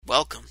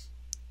welcome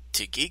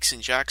to Geeks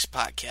and Jocks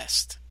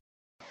podcast.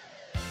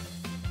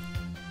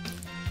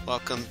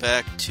 Welcome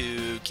back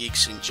to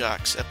Geeks and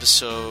Jocks,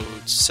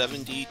 episode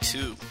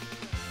 72.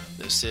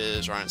 This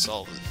is Ryan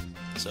Sullivan.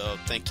 So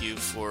thank you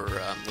for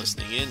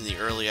listening in the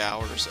early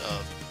hours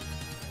of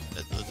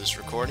this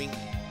recording.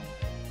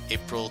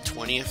 April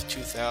 20th,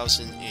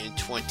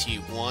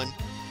 2021,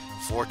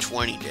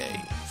 420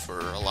 day for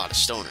a lot of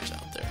stoners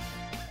out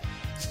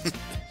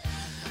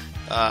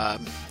there.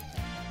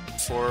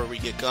 Before we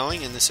get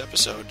going in this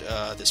episode,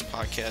 this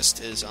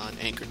podcast is on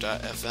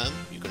Anchor.fm.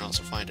 You can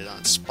also find it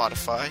on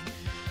Spotify,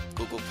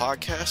 Google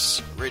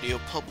Podcasts, Radio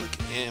Public,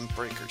 and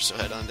Breaker. So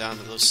head on down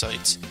to those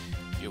sites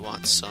if you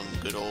want some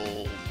good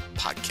old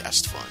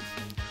podcast fun.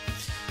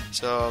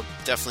 So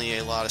definitely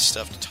a lot of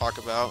stuff to talk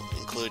about,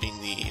 including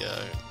the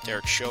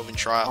Derek Chauvin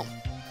trial.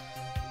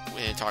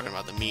 We're talking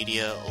about the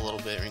media a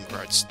little bit in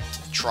regards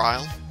to the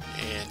trial,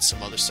 and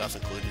some other stuff,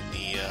 including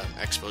the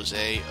expose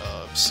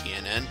of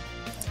CNN.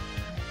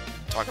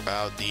 Talk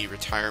about the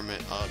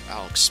retirement of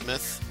Alex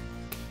Smith,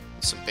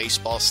 some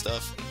baseball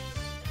stuff,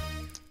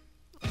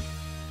 a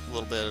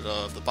little bit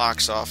of the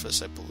box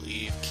office. I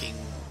believe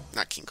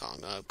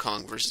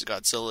Kong vs.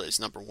 Godzilla is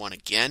number one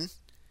again.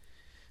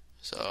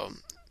 So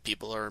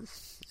people are,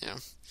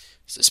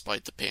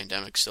 despite the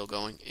pandemic still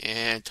going,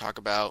 and talk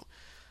about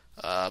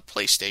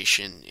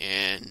PlayStation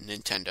and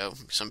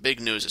Nintendo. Some big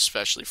news,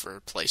 especially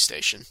for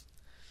PlayStation.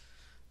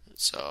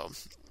 So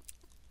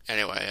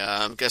anyway,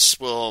 I guess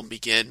we'll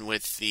begin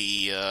with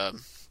the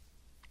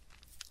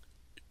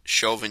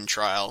Chauvin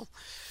trial.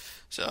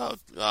 So,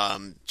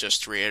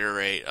 just to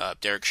reiterate,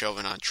 Derek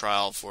Chauvin on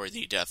trial for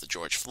the death of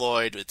George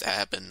Floyd. It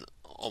happened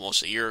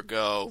almost a year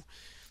ago.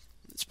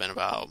 It's been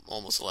about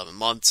almost 11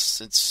 months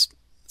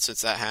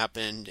since that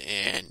happened,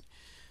 and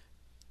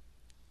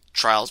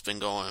trial's been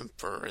going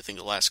for, I think,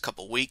 the last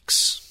couple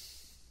weeks.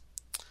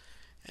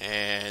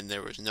 And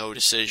there was no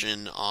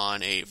decision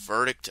on a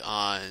verdict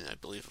on, I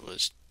believe it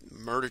was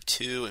Murder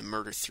 2 and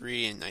Murder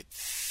 3, and I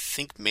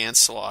think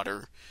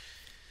manslaughter.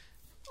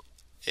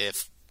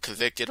 If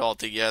convicted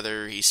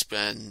altogether, he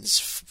spends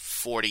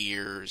 40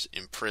 years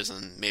in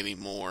prison, maybe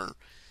more,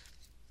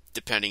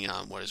 depending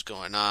on what is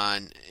going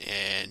on.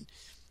 And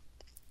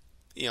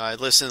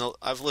I've listened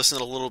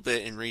a little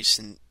bit in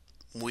recent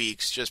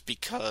weeks, just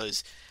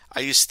because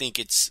I just think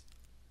it's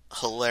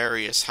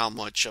hilarious how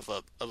much of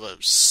a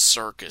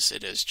circus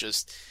it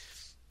is,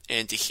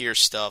 and to hear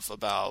stuff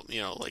about,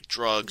 like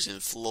drugs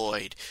and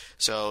Floyd.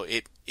 So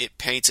it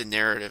paints a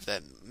narrative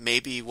that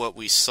maybe what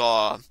we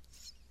saw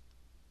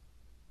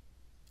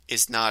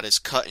is not as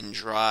cut and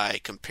dry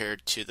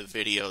compared to the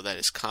video that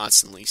is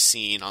constantly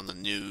seen on the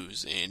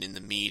news and in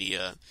the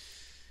media.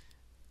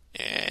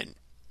 And,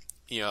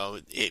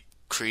 it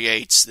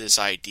creates this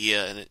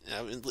idea, and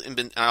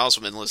I've also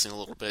been listening a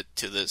little bit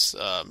to this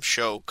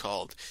show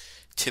called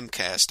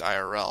Timcast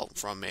IRL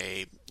from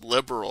a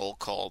liberal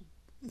called,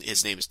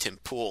 his name is Tim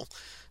Pool.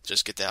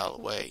 Just get that out of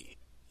the way.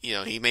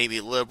 He may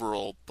be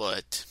liberal,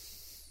 but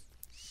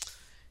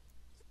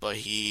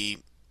he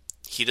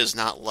does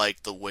not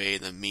like the way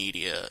the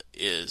media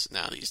is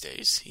now these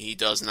days. He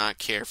does not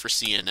care for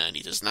CNN.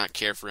 He does not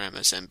care for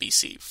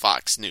MSNBC,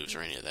 Fox News,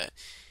 or any of that.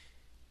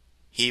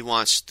 He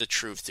wants the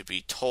truth to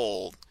be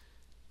told,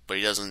 but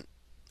he doesn't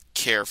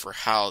care for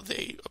how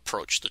they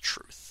approach the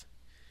truth.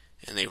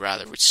 And they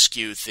rather would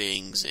skew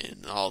things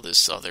and all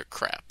this other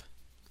crap.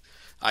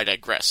 I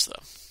digress,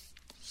 though.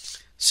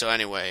 So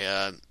anyway,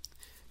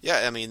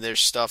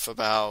 there's stuff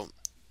about,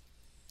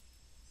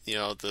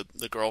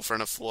 the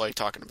girlfriend of Floyd,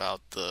 talking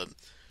about the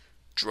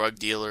drug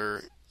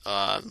dealer,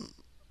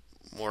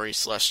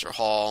 Maurice Lester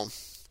Hall.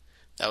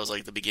 That was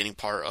like the beginning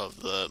part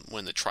of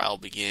when the trial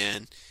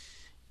began,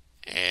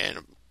 and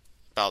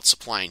about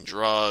supplying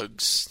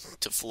drugs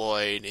to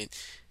Floyd, and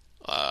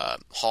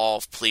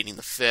Hall pleading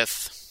the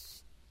fifth,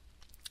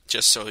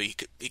 just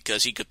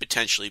because he could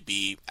potentially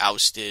be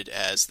ousted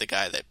as the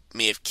guy that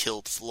may have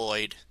killed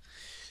Floyd.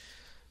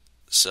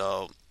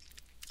 So,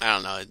 I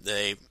don't know,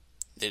 they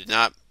did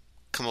not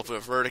come up with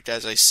a verdict,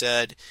 as I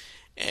said,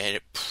 and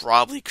it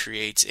probably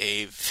creates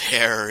a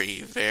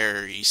very,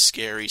 very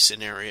scary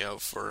scenario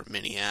for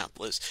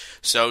Minneapolis.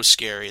 So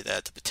scary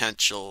that the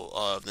potential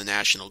of the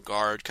National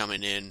Guard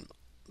coming in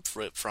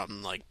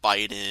from like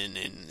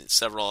Biden and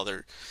several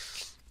other,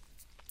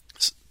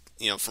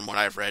 from what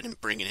I've read, and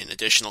bringing in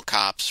additional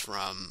cops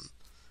from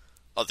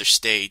other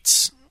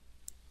states.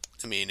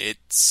 I mean,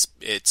 it's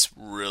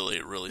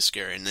really, really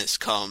scary, and this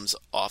comes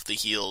off the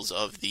heels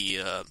of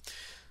the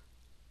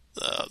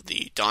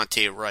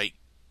Dante Wright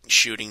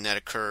shooting that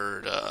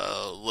occurred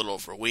a little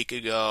over a week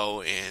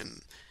ago,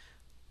 and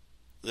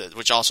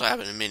which also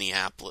happened in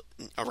Minneapolis,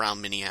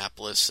 around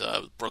Minneapolis,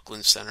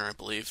 Brooklyn Center, I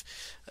believe,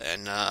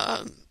 and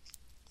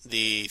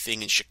the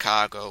thing in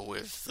Chicago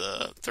with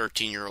the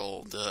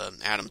 13-year-old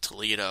Adam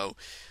Toledo.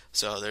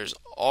 So there's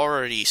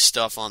already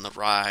stuff on the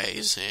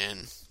rise,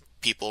 and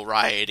people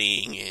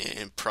rioting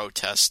and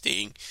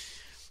protesting.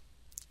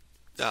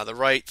 The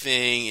right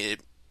thing,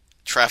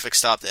 traffic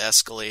stop that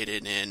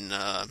escalated in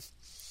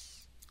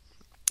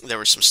there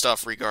was some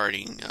stuff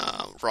regarding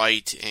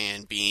right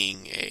and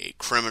being a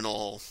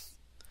criminal,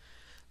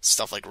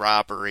 stuff like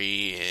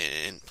robbery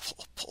and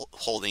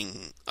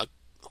holding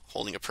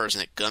a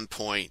person at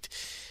gunpoint,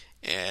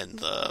 and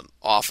the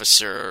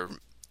officer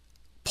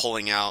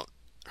pulling out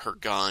her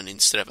gun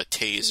instead of a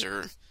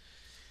taser.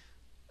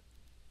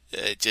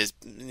 It just,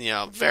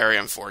 very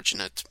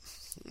unfortunate.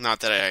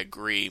 Not that I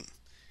agree.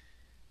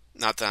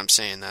 Not that I'm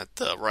saying that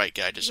the right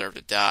guy deserved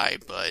to die,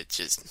 but it's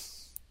just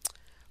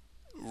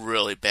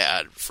really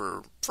bad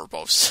for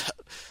both,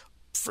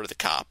 for the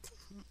cop,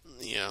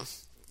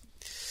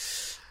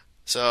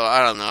 So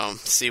I don't know.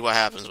 See what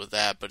happens with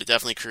that, but it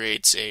definitely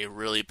creates a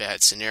really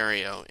bad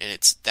scenario, and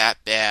it's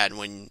that bad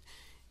when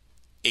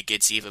it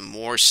gets even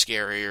more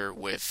scarier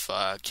with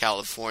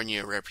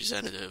California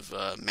Representative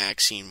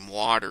Maxine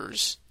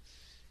Waters,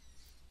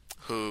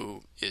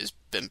 who has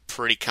been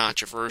pretty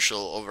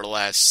controversial over the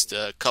last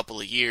couple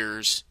of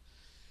years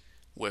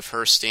with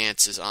her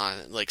stances on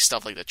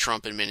stuff like the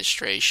Trump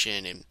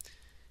administration, and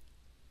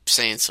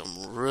saying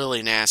some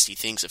really nasty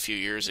things a few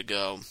years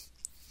ago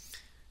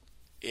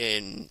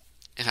in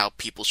how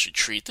people should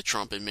treat the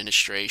Trump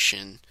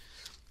administration.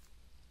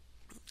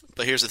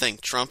 But here's the thing,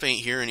 Trump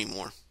ain't here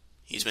anymore.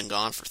 He's been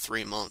gone for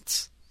 3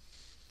 months.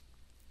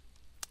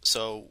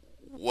 So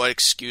what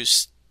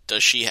excuse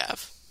does she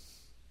have?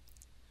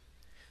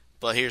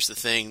 But here's the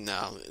thing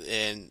now,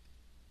 and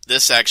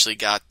this actually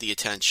got the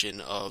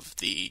attention of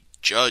the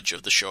judge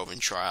of the Chauvin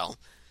trial,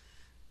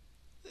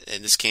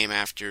 and this came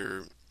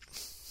after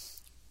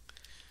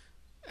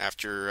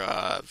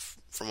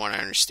from what I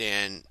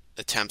understand,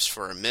 attempts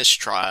for a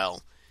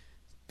mistrial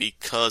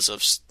because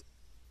of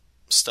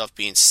stuff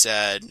being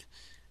said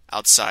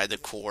outside the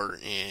court,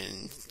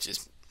 and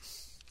just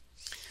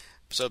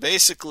so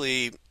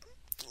basically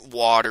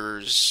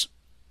Waters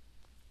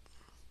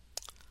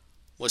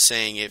was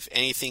saying if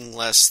anything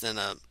less than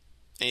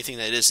anything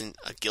that isn't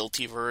a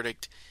guilty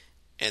verdict,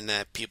 and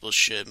that people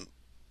should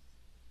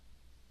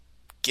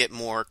get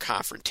more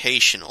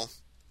confrontational.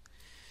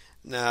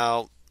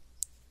 Now,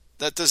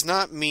 that does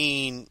not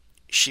mean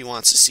she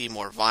wants to see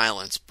more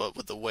violence, but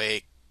with the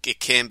way it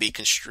can be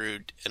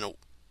construed,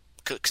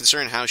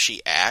 concerning how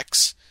she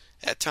acts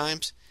at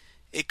times,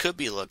 it could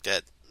be looked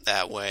at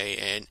that way,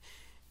 and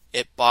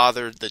it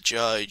bothered the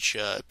judge,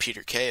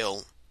 Peter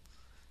Kale,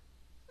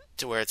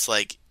 to where it's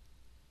like,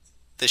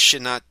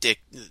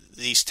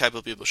 these type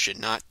of people should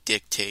not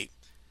dictate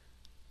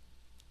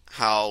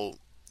how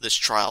this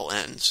trial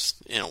ends,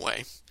 in a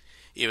way,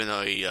 even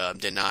though he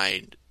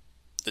denied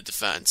the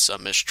defense a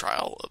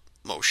mistrial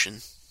motion.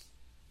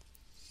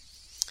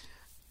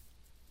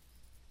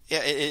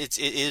 Yeah, it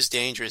is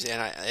dangerous,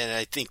 and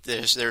I think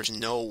there's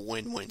no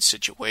win-win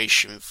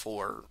situation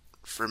for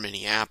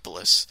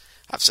Minneapolis.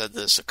 I've said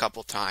this a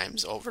couple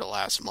times over the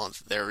last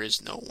month. There is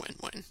no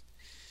win-win.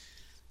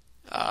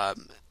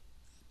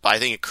 But I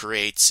think it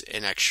creates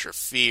an extra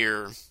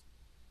fear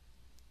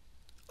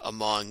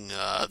among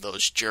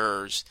those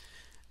jurors.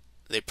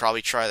 They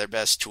probably try their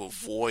best to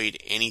avoid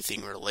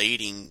anything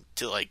relating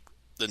to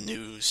the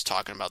news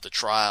talking about the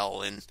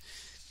trial, and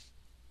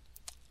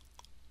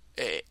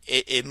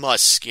it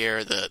must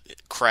scare the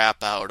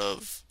crap out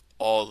of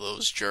all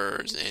those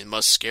jurors, and it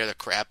must scare the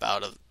crap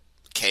out of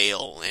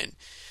Kale and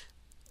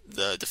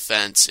the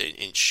defense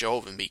in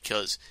Chauvin,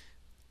 because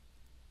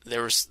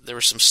there was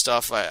some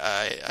stuff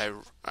I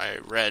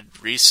read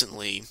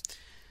recently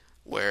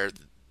where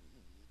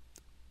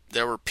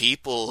there were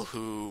people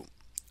who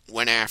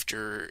went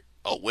after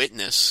a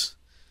witness,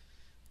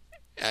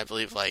 I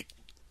believe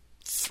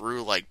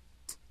threw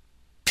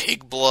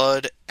pig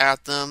blood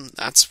at them.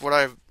 That's what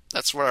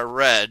I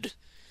read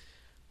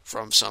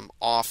from some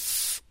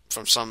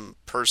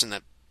person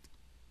that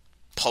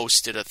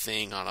posted a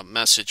thing on a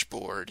message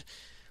board.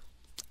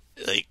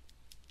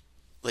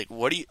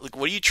 What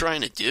are you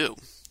trying to do?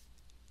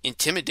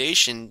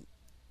 Intimidation,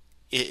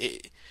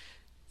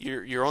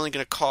 you're only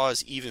going to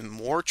cause even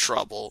more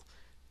trouble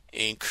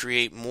and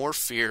create more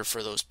fear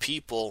for those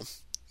people,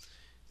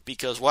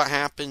 because what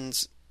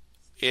happens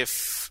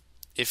if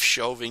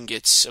Chauvin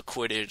gets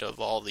acquitted of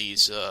all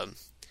these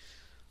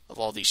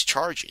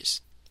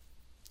charges?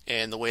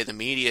 And the way the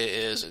media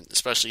is,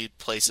 especially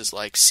places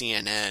like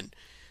CNN,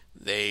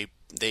 they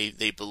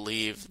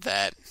believe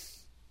that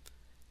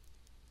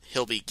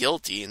he'll be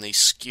guilty, and they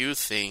skew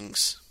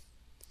things.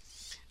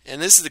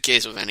 And this is the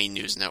case with any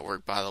news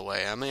network, by the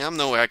way. I mean, I'm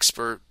no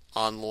expert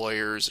on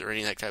lawyers or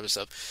any of that type of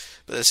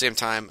stuff, but at the same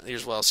time,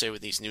 here's what I'll say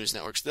with these news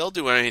networks. They'll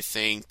do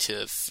anything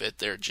to fit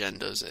their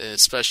agendas, and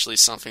especially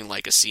something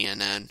like a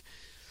CNN.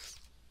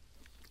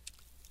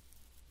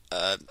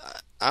 I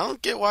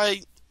don't get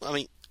why. I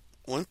mean,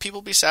 wouldn't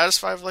people be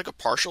satisfied with a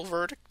partial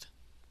verdict?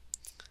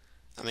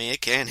 I mean, it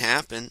can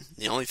happen.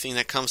 The only thing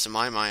that comes to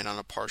my mind on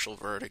a partial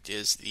verdict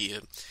is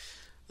the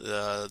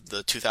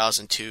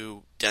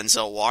 2002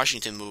 Denzel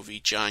Washington movie,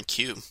 John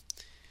Q.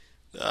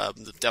 There'll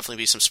definitely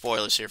be some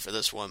spoilers here for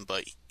this one,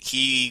 but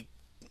he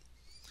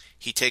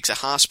takes a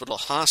hospital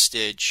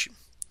hostage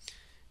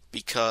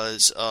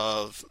because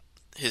of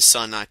his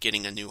son not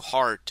getting a new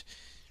heart,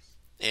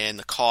 and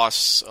the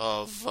costs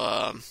of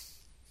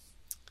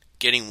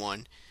getting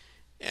one.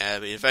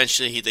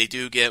 Eventually, they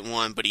do get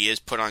one, but he is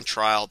put on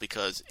trial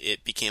because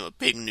it became a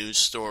big news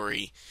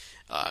story.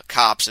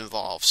 Cops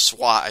involved,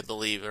 SWAT, I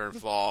believe, are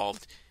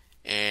involved,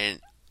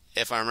 and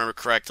if I remember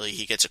correctly,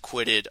 he gets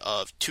acquitted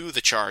of 2 of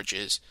the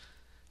charges,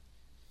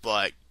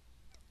 but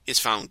is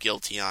found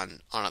guilty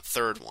on a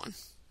third one.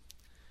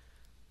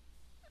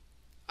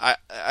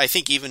 I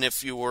think even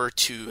if you were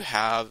to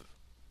have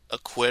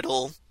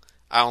acquittal,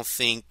 I don't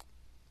think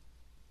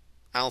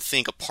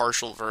a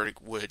partial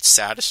verdict would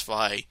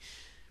satisfy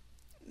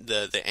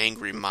the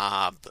angry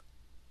mob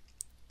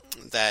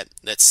that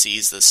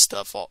sees this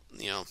stuff all,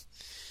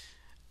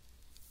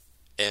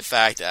 In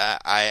fact,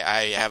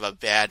 I have a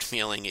bad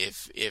feeling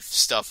if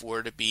stuff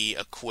were to be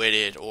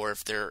acquitted or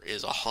if there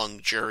is a hung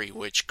jury,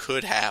 which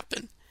could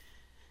happen,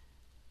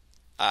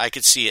 I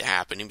could see it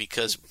happening,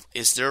 because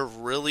is there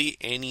really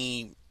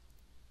any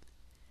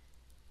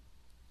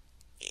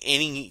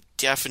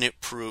definite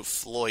proof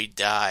Floyd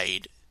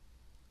died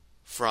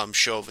from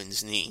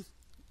Chauvin's knee?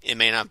 It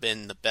may not have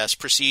been the best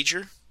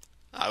procedure.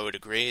 I would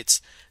agree.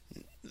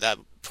 That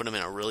put him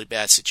in a really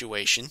bad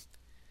situation.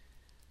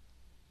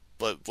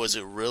 But was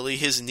it really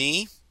his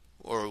knee,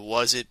 or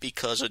was it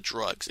because of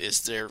drugs?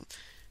 Is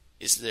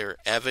there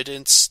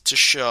evidence to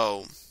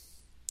show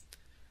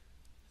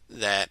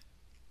that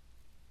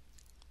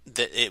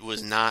it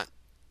was not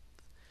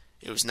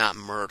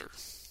murder?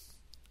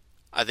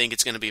 I think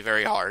it's going to be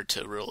very hard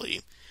to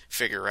really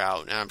figure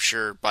out, and I'm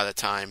sure by the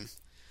time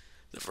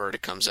the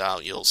verdict comes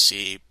out, you'll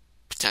see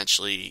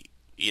potentially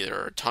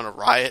either a ton of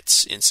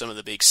riots in some of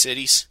the big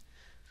cities,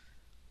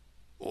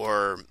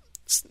 or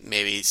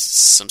maybe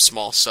some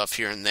small stuff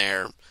here and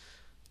there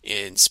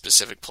in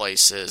specific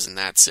places, and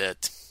that's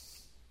it.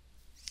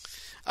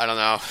 I don't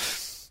know.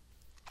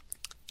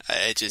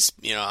 I just,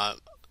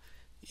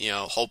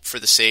 hope for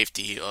the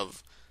safety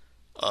of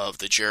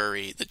the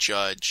jury, the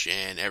judge,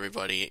 and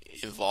everybody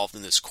involved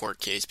in this court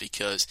case,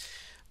 because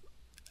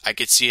I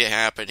could see it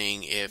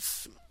happening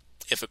if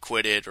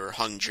acquitted or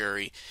hung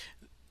jury.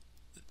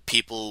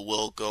 People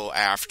will go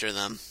after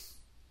them.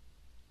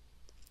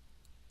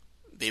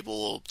 People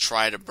will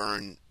try to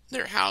burn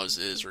their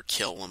houses or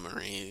kill them or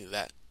any of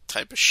that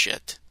type of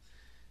shit.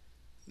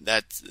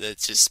 That's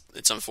just,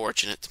 it's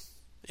unfortunate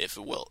if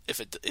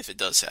it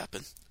does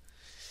happen.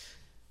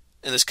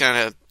 And this kind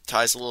of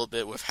ties a little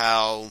bit with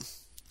how,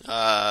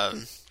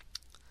 like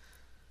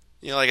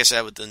I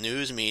said, with the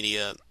news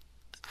media,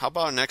 how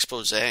about an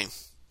expose?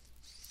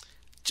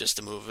 Just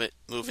to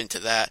move into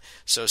that.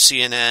 So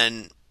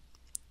CNN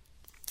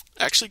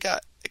actually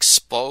got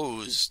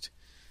exposed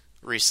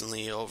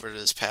recently over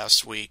this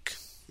past week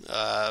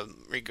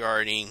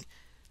regarding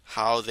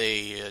how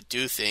they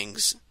do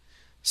things.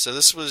 So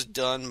this was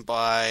done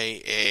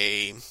by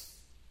a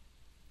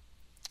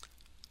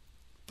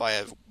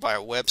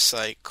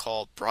website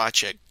called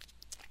Project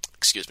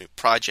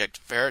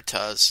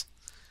Veritas,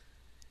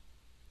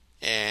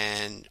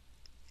 and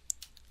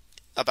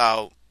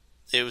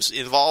it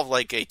involved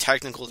like a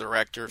technical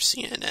director of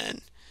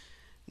CNN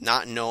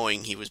not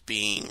knowing he was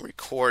being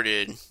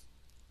recorded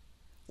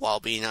while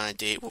being on a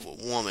date with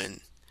a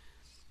woman,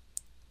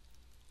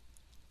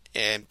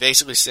 and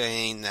basically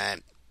saying that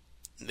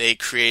they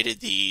created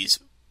these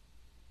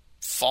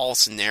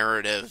false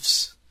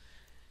narratives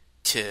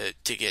to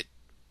get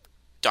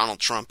Donald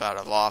Trump out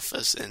of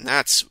office, and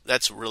that's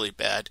really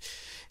bad.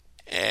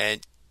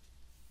 And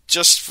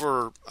just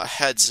for a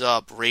heads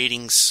up,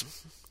 ratings,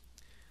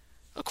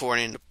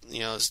 according to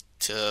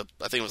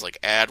I think it was like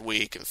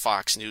Adweek and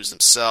Fox News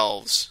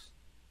themselves,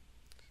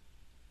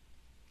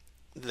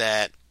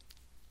 that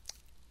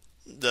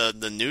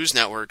the news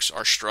networks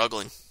are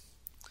struggling.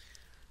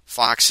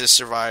 Fox has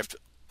survived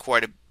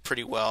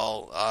pretty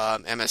well.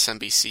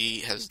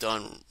 MSNBC has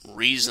done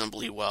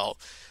reasonably well,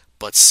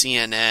 but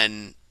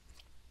CNN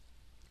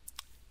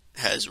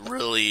has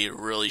really,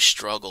 really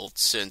struggled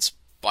since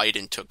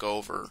Biden took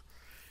over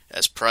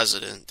as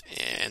president,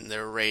 and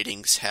their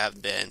ratings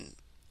have been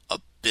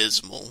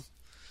abysmal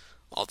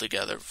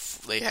altogether.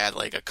 They had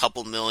like a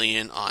couple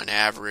million on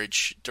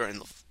average during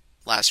the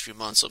last few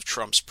months of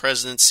Trump's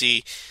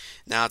presidency.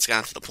 Now it's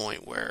gotten to the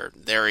point where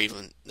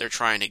they're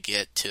trying to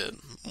get to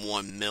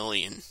 1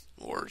 million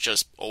or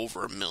just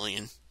over 1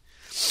 million.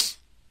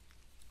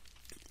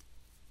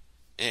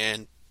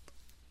 And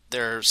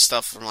there's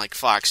stuff from like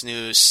Fox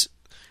News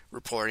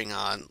reporting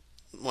on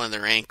one of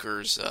their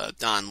anchors,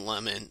 Don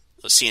Lemon,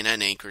 the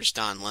CNN anchors,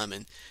 Don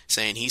Lemon,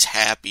 saying he's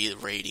happy the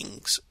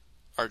ratings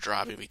are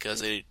dropping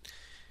because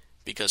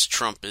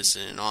Trump is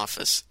in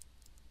office.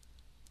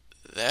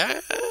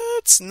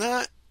 That's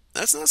not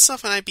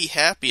something I'd be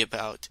happy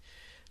about,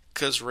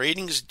 because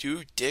ratings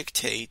do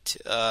dictate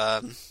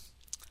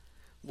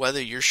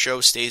whether your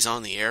show stays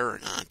on the air or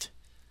not.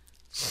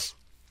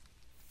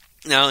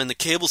 Now, in the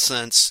cable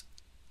sense,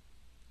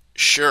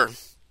 sure.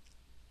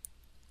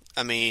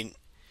 I mean,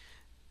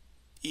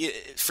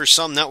 for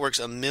some networks,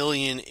 1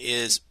 million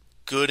is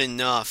good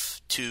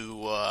enough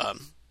to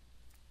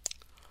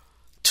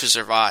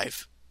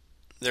survive.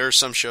 There are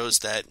some shows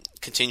that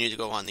continue to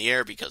go on the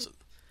air because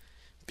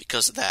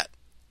because of that.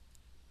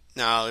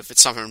 Now, if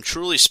it's something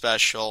truly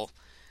special,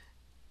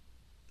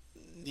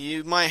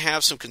 you might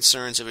have some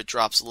concerns if it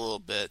drops a little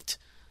bit,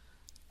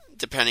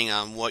 depending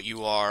on what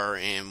you are,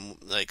 and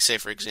like, say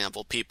for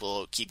example,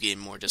 people keep getting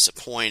more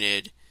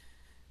disappointed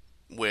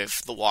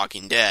with The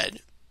Walking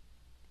Dead.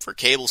 For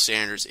cable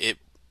standards, it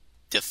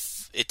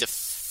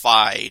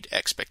defied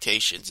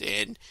expectations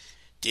and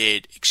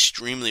did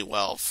extremely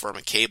well from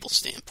a cable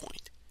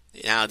standpoint.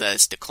 Now that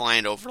it's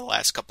declined over the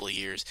last couple of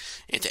years,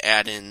 and to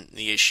add in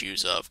the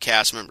issues of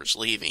cast members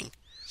leaving,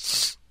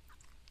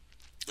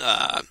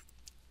 they're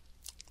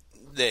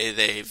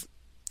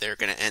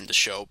going to end the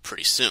show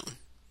pretty soon.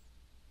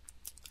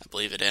 I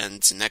believe it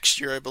ends next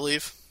year, I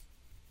believe.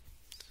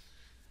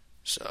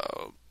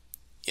 So,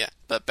 yeah.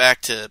 But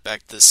back to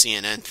the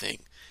CNN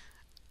thing.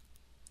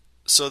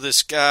 So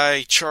this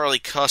guy, Charlie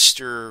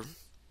Custer,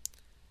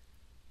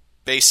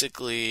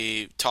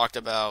 basically talked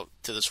about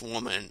to this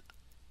woman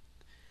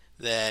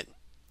that,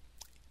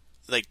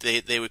 like,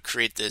 they would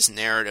create this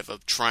narrative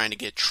of trying to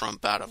get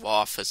Trump out of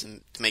office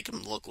and to make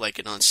him look like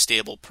an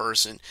unstable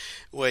person,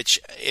 which,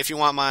 if you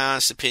want my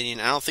honest opinion,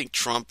 I don't think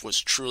Trump was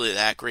truly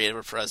that great of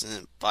a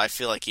president, but I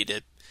feel like he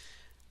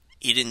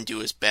didn't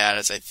do as bad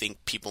as I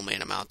think people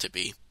made him out to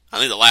be. I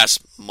think the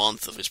last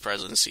month of his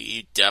presidency,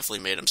 he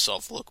definitely made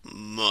himself look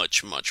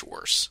much, much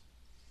worse.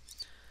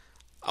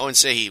 I wouldn't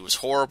say he was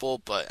horrible,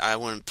 but I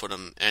wouldn't put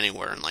him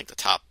anywhere in like the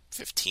top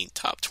 15,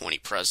 top 20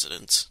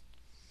 presidents.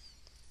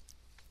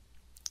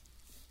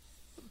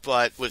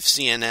 But with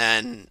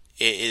CNN,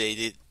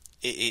 they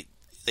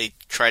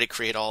try to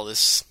create all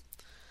this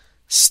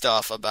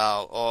stuff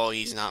about, oh,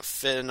 he's not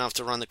fit enough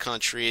to run the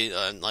country.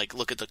 Like,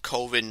 look at the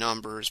COVID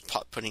numbers,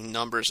 putting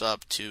numbers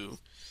up to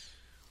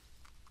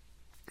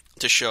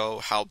show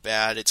how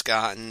bad it's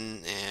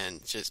gotten.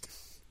 And just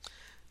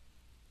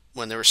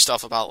when there was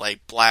stuff about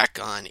like black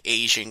on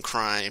Asian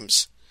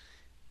crimes,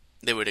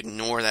 they would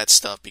ignore that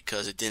stuff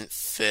because it didn't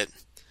fit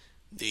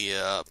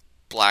the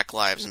Black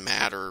Lives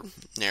Matter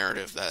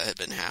narrative that had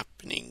been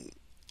happening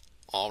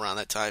all around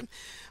that time,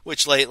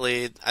 which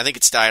lately, I think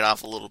it's died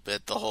off a little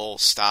bit, the whole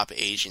Stop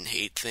Asian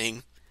Hate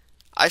thing.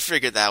 I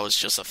figured that was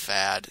just a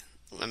fad.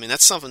 I mean,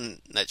 that's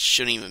something that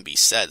shouldn't even be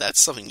said.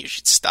 That's something you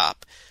should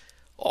stop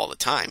all the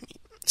time,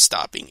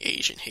 stopping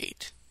Asian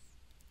hate.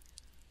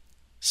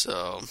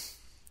 So,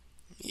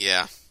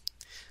 yeah.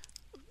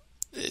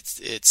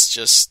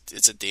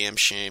 It's a damn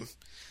shame.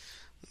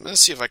 I'm going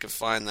to see if I can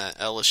find that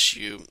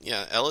LSU.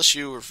 Yeah,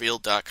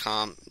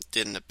 LSUrevealed.com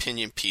did an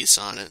opinion piece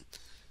on it.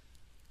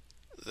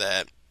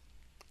 That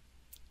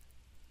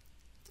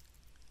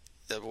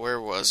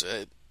where was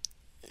it?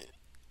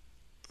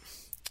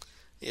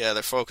 Yeah,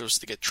 their focus was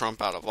to get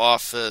Trump out of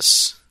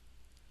office.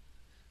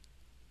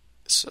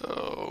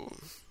 So,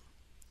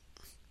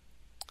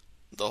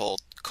 the whole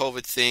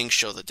COVID thing,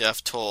 show the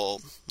death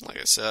toll, like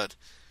I said.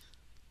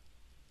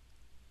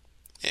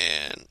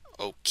 And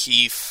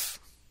O'Keefe,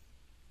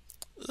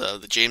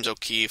 the James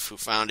O'Keefe, who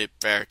founded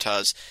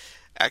Veritas,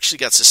 actually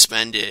got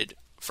suspended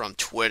from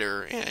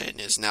Twitter and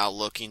is now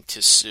looking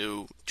to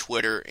sue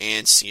Twitter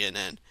and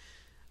CNN.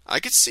 I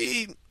could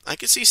see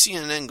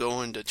CNN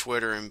going to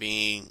Twitter and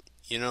being,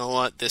 you know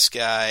what, this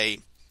guy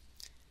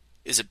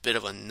is a bit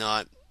of a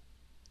nut.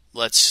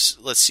 Let's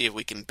see if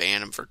we can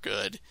ban him for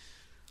good.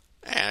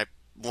 And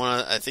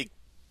I think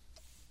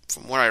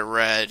from what I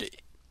read,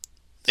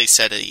 they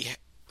said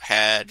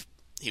that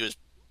he was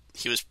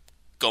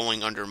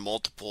going under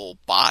multiple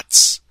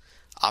bots,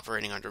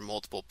 operating under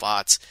multiple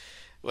bots,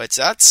 which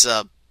that's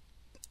a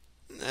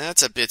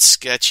bit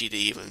sketchy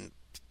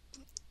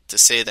to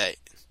say that.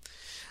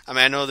 I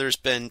mean, I know there's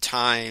been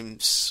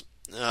times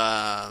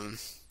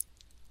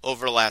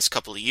over the last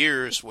couple of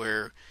years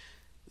where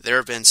there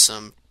have been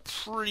some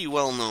pretty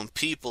well-known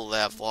people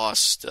that have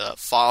lost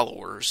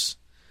followers.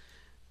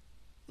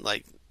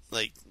 Like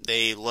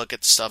they look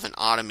at stuff and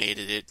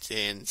automated it,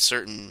 and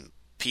certain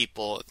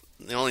people.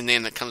 The only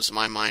name that comes to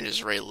my mind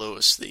is Ray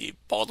Lewis, the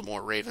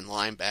Baltimore Raven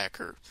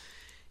linebacker.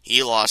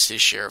 He lost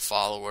his share of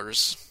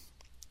followers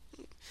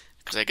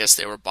because I guess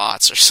they were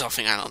bots or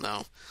something. I don't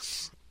know.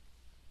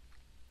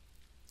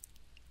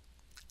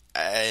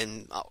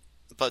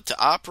 But to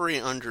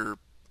operate under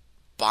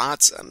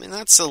bots, I mean,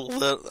 that's a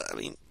little. I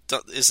mean,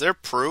 is there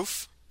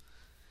proof?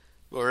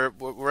 Or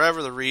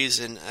wherever the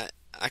reason,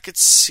 I could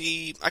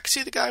see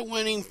the guy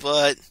winning,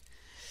 but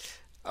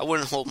I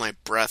wouldn't hold my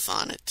breath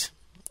on it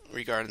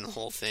regarding the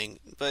whole thing.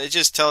 But it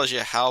just tells you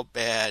how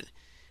bad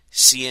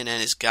CNN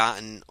has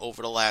gotten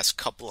over the last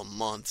couple of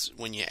months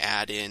when you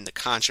add in the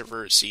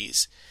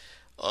controversies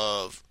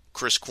of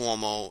Chris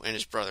Cuomo and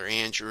his brother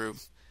Andrew.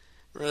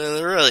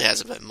 There really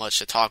hasn't been much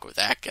to talk with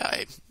that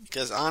guy,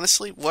 because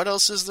honestly, what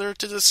else is there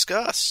to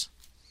discuss?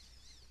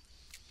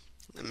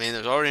 I mean,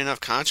 there's already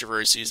enough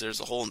controversies. There's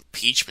the whole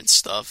impeachment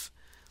stuff.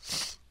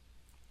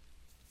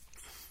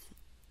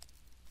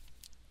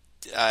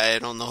 I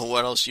don't know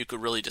what else you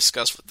could really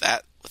discuss with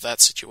that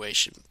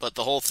situation. But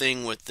the whole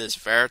thing with this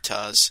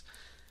Veritas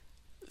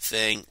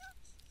thing,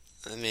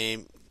 I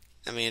mean,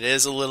 it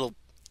is a little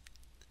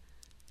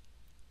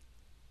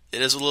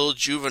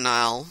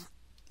juvenile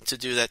to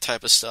do that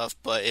type of stuff.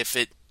 But if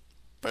it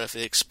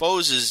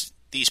exposes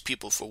these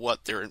people for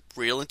what their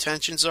real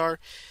intentions are,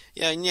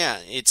 yeah,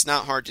 it's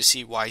not hard to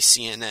see why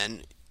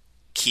CNN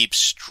keeps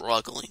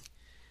struggling.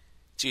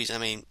 Jeez, I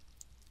mean,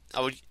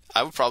 I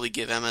would probably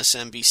give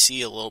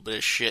MSNBC a little bit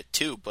of shit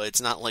too, but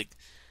it's not like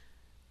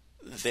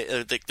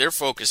they're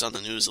focused on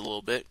the news a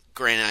little bit.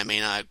 Granted, I may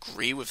not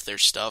agree with their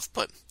stuff,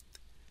 but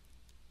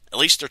at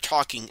least they're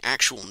talking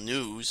actual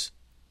news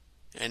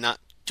and not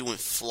doing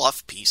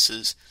fluff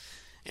pieces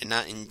and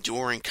not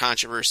enduring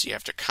controversy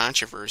after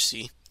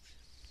controversy.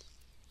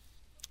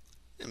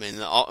 I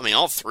mean,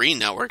 all three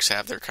networks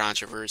have their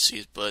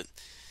controversies, but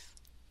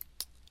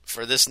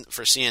for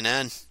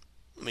CNN,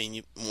 I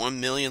mean, 1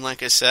 million,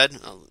 like I said,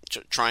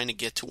 trying to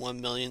get to 1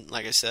 million,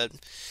 like I said.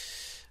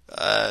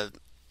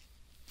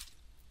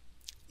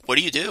 What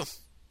do you do?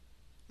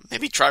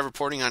 Maybe try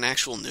reporting on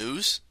actual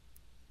news?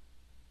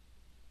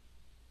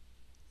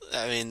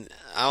 I mean,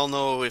 I don't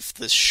know if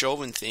this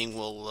Chauvin thing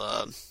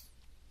will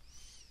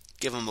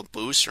give them a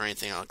boost or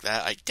anything like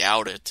that. I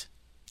doubt it.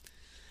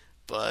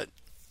 But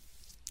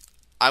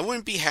I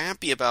wouldn't be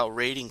happy about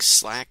ratings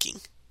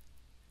slacking.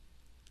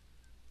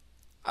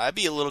 I'd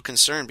be a little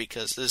concerned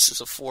because this is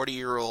a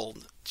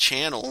 40-year-old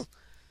channel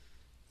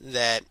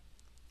that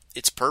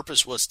its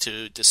purpose was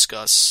to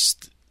discuss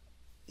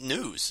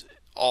news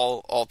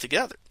all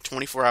together.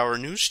 24-hour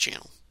news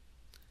channel.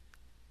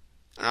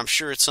 And I'm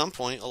sure at some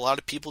point a lot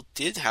of people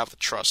did have a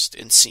trust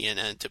in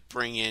CNN to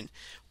bring in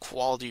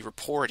quality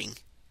reporting.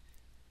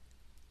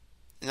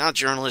 Now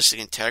journalistic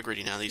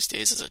integrity now these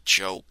days is a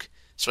joke.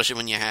 Especially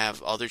when you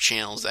have other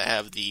channels that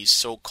have these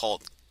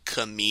so-called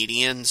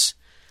comedians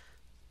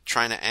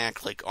trying to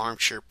act like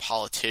armchair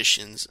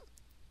politicians.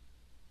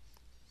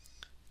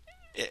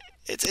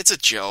 It's a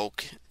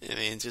joke. I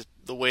mean, just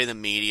the way the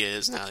media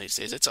is now these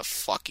days, it's a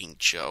fucking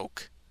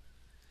joke.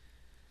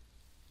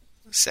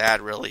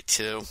 Sad, really,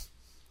 too.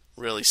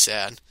 Really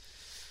sad.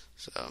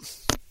 So,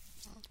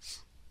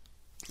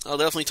 I'll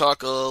definitely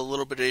talk a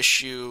little bit of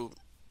issue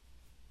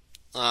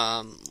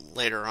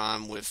later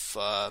on with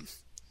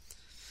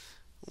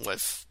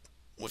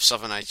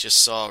something I just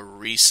saw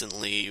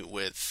recently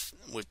with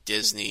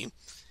Disney.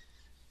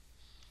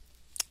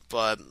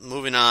 But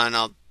moving on,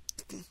 I'll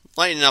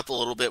lighten up a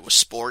little bit with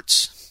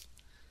sports.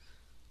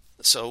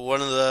 So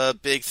one of the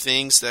big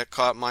things that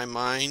caught my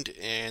mind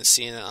and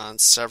seeing it on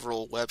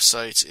several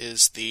websites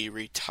is the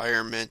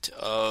retirement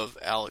of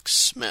Alex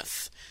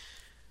Smith,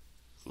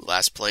 who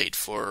last played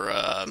for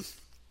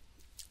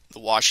the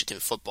Washington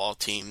football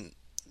team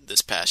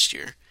this past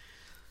year.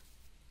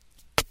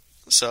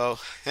 So,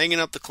 hanging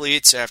up the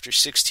cleats after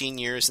 16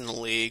 years in the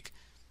league.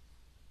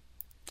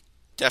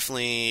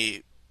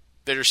 Definitely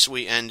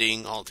bittersweet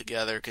ending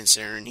altogether,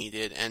 considering he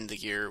did end the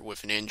year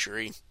with an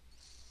injury.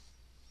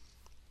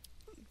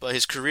 But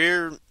his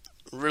career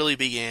really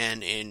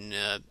began in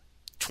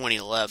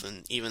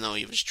 2011, even though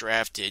he was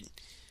drafted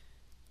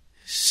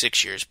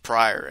 6 years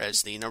prior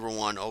as the number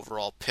 1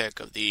 overall pick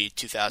of the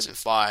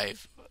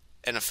 2005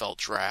 NFL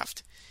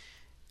Draft.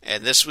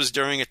 And this was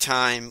during a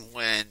time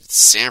when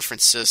San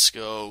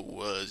Francisco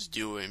was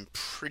doing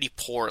pretty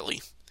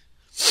poorly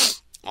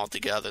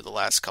altogether the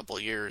last couple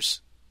of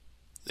years.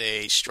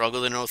 They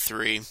struggled in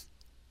 2003.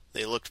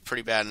 They looked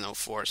pretty bad in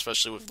 2004,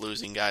 especially with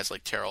losing guys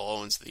like Terrell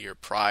Owens the year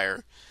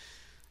prior.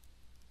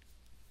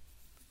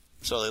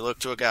 So they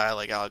looked to a guy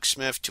like Alex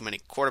Smith, too many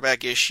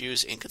quarterback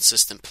issues,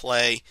 inconsistent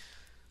play.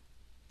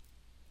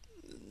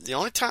 The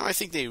only time I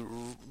think they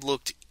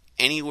looked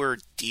anywhere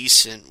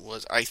decent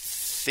was, I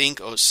think,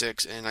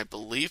 2006, and I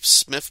believe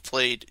Smith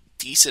played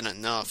decent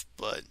enough,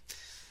 but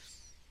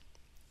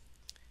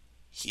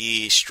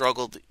he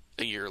struggled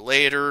a year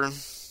later.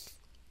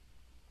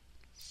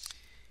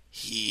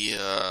 He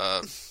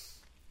had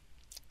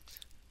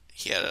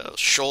a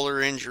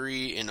shoulder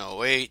injury in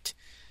 2008.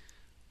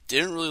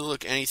 Didn't really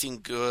look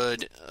anything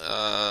good.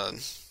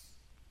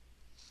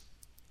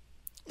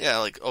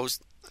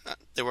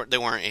 They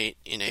weren't 8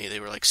 in 8. They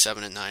were like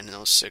 7 and 9 in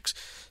 2006.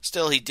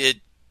 Still, he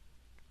did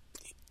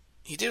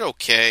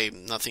okay.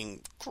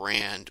 Nothing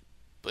grand,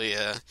 but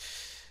yeah,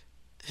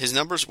 his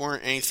numbers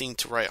weren't anything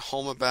to write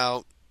home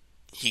about.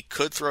 He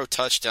could throw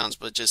touchdowns,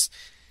 but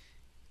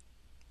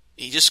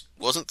he just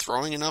wasn't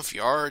throwing enough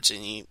yards, and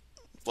he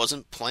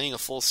wasn't playing a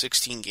full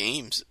 16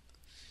 games.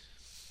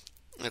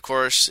 And of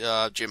course,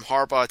 Jim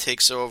Harbaugh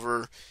takes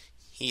over.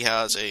 He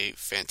has a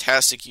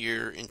fantastic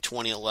year in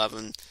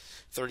 2011,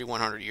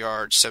 3,100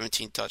 yards,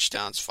 17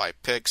 touchdowns,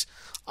 5 picks.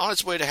 On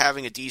his way to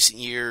having a decent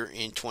year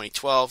in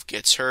 2012,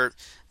 gets hurt.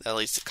 That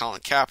leads to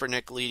Colin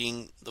Kaepernick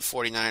leading the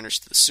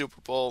 49ers to the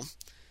Super Bowl.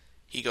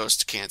 He goes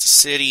to Kansas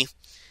City.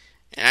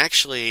 And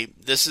actually,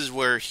 this is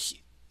where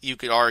you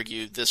could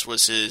argue this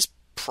was his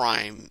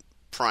prime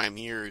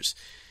years,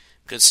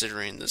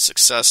 considering the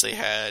success they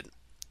had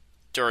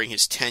during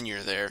his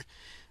tenure there.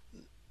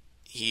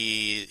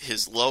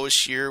 His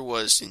lowest year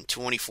was in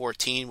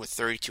 2014 with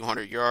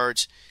 3,200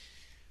 yards.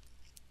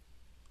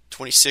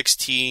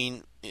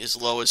 2016, his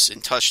lowest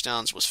in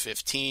touchdowns was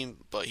 15,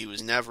 but he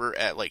was never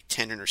at like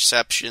 10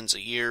 interceptions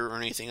a year or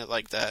anything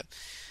like that.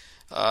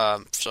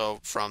 So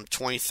from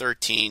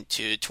 2013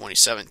 to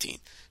 2017,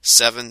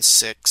 7,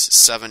 6,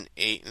 7,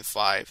 8, and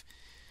 5.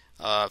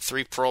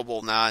 3 Pro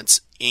Bowl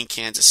nods in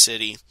Kansas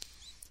City.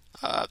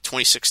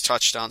 26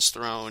 touchdowns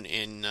thrown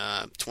in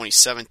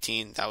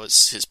 2017. That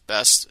was his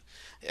best.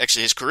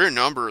 Actually, his career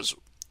numbers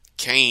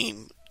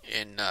came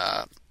in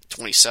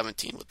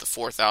 2017 with the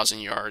 4,000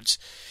 yards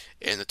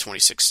and the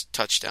 26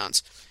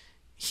 touchdowns.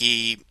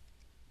 He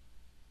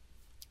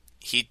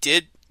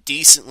did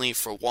decently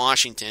for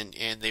Washington,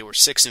 and they were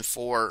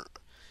 6-4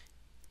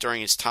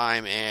 during his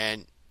time,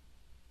 and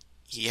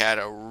he had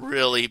a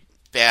really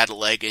bad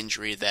leg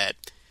injury that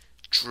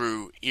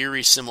drew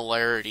eerie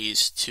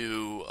similarities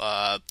to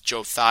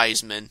Joe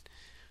Theismann,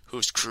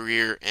 whose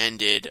career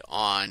ended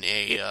on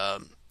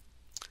an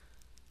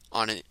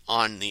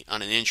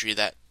injury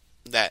that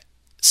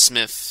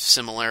Smith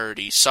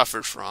similarity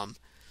suffered from,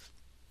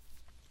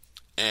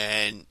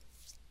 and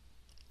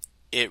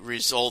it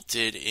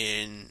resulted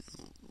in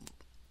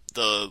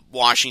the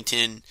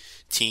Washington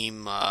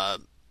team.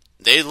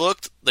 They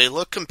looked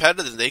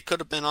competitive. They could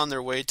have been on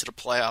their way to the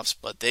playoffs,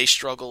 but they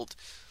struggled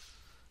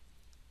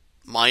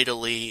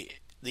mightily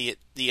the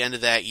end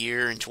of that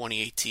year in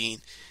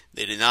 2018.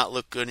 They did not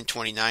look good in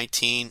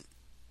 2019,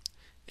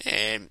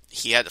 and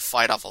he had to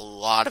fight off a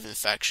lot of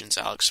infections,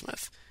 Alex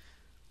Smith.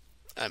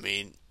 I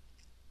mean,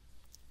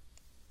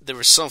 there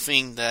was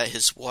something that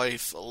his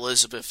wife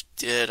Elizabeth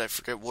did. I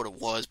forget what it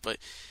was, but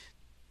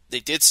she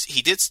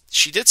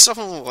did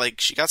something like,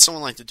 she got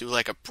someone like to do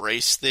like a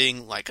brace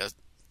thing, I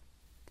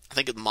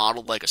think it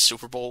modeled like a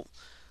Super Bowl,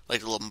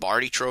 like the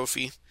Lombardi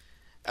Trophy,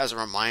 as a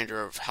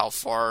reminder of how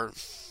far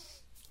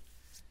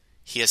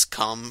he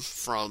came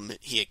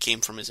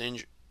from his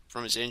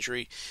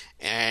injury,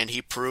 and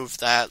he proved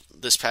that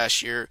this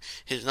past year.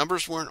 His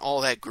numbers weren't all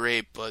that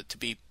great, but to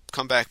be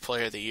comeback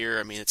player of the year,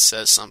 I mean, it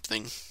says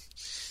something.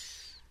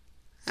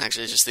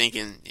 Actually, just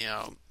thinking,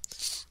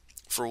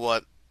 for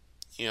what,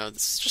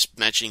 just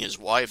mentioning his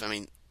wife, I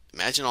mean,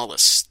 imagine all the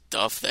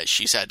stuff that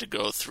she's had to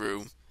go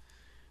through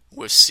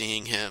with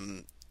seeing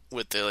him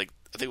with the,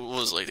 I think it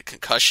was the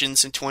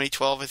concussions in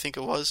 2012, I think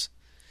it was,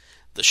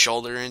 the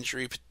shoulder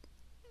injury,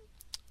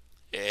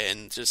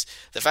 and just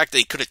the fact that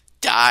he could have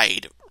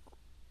died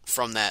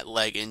from that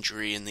leg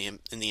injury and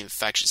the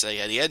infections that he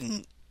had. He had, I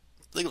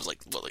think it was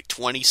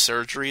 20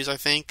 surgeries, I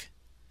think.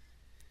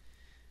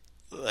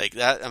 Like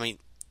that, I mean,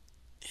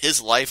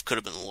 his life could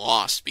have been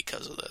lost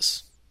because of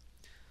this.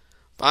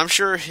 But I'm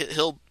sure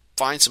he'll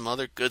find some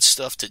other good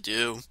stuff to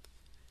do,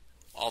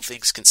 all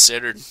things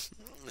considered.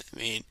 I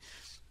mean,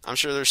 I'm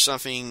sure there's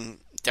something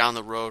down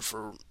the road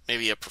for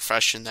maybe a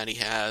profession that he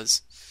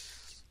has.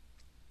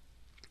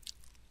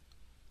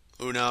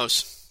 Who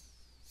knows?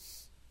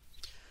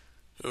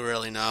 Who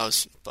really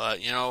knows?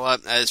 But you know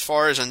what? As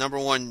far as a number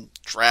 1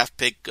 draft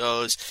pick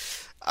goes,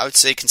 I would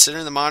say,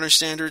 considering the modern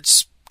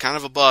standards, kind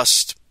of a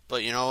bust.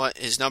 But you know what?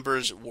 His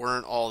numbers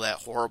weren't all that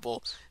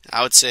horrible.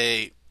 I would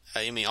say,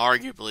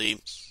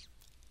 arguably,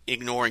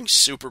 ignoring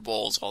Super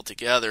Bowls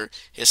altogether,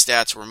 his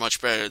stats were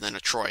much better than a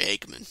Troy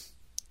Aikman.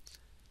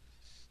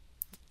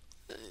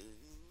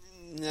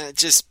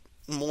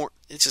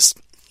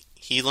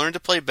 He learned to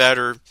play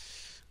better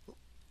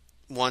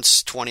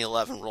once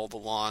 2011 rolled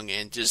along,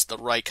 and just the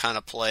right kind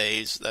of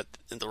plays,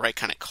 and the right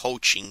kind of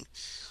coaching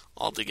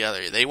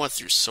altogether. They went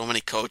through so many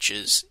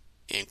coaches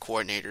and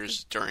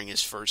coordinators during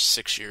his first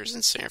 6 years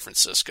in San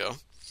Francisco.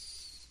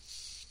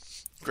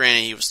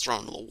 Granted, he was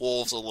thrown to the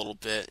wolves a little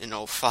bit in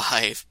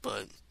 2005,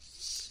 but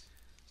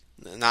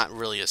not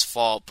really his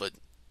fault, but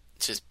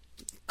just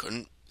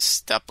couldn't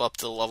step up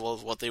to the level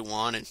of what they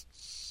wanted.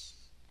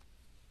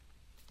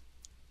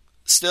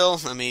 Still,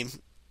 I mean,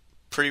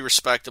 pretty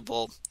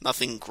respectable.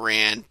 Nothing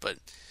grand, but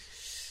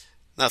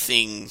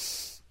nothing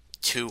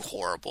too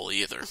horrible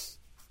either.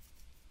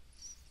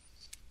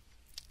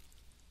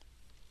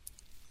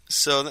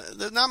 So,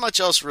 not much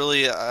else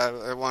really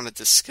I want to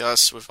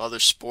discuss with other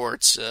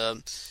sports.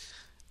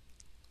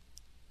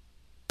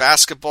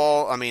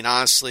 Basketball, I mean,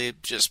 honestly,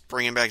 just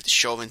bringing back the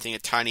Chauvin thing a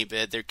tiny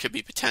bit, there could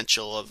be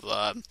potential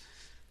of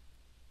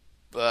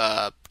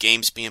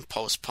games being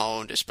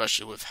postponed,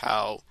 especially with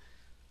how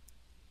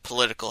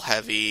political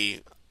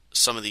heavy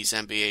some of these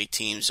NBA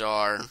teams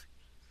are.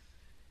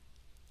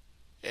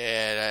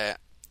 And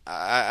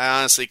I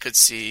honestly could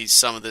see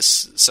some of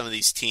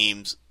these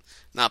teams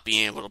not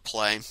being able to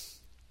play.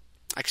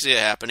 I could see it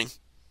happening.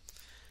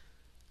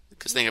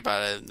 Because think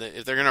about it,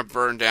 if they're going to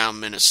burn down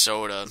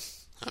Minnesota,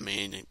 I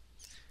mean,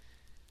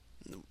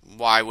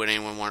 why would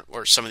anyone want,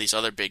 or some of these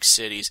other big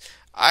cities?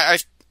 I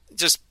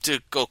just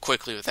to go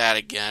quickly with that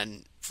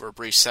again for a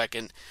brief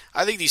second,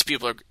 I think these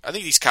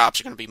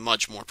cops are going to be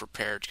much more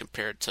prepared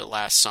compared to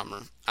last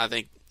summer. I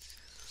think,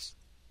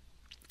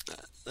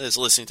 as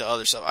listening to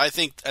other stuff, I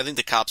think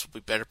the cops will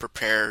be better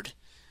prepared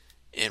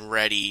and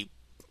ready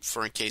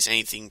for in case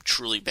anything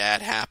truly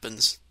bad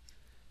happens.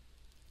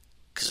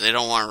 Because they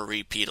don't want a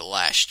repeat of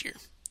last year.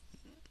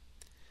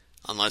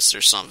 Unless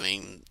there's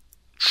something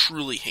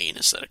truly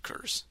heinous that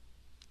occurs.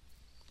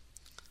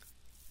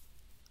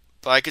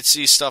 But I could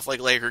see stuff like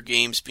Laker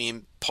games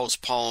being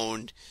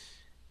postponed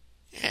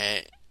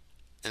And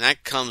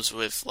that comes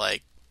with,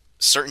 like,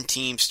 certain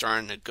teams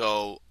starting to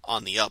go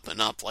on the up and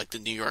up, like the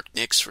New York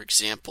Knicks, for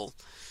example.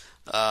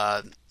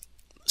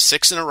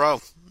 6 in a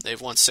row.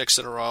 They've won 6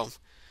 in a row.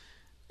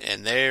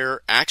 And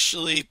they're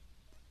actually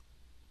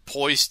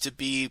poised to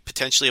be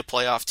potentially a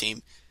playoff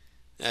team.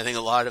 I think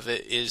a lot of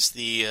it is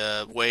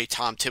the way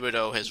Tom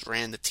Thibodeau has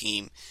ran the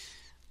team.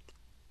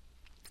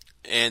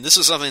 And this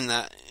is something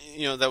that,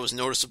 that was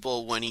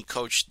noticeable when he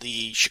coached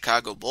the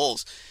Chicago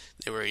Bulls.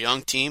 They were a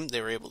young team.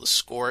 They were able to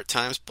score at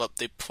times, but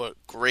they put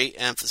great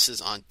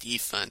emphasis on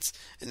defense.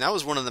 And that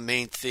was one of the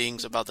main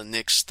things about the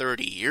Knicks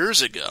 30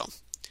 years ago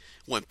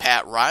when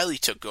Pat Riley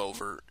took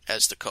over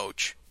as the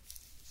coach.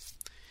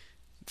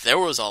 There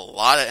was a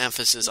lot of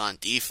emphasis on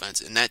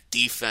defense, and that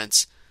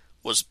defense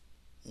was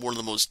one of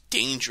the most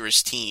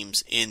dangerous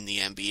teams in the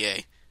NBA.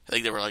 I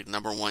think they were like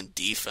number one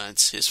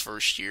defense his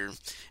first year.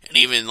 And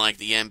even like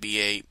the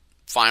NBA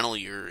final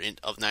year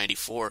of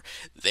 94,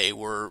 they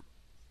were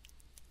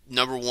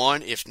number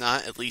one, if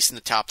not at least in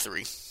the top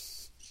 3.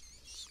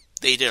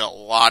 They did a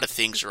lot of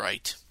things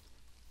right.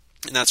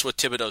 And that's what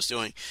Thibodeau's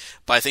doing.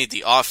 But I think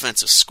the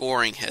offensive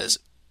scoring has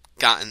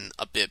gotten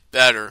a bit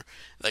better.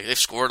 Like, they've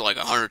scored like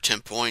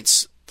 110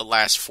 points the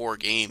last 4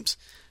 games.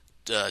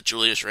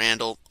 Julius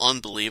Randle,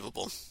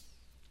 unbelievable.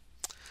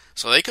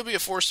 So they could be a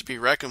force to be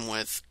reckoned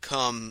with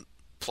come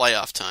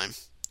playoff time.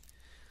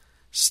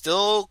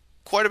 Still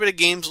quite a bit of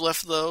games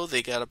left, though.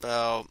 They got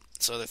they're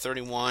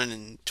 31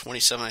 and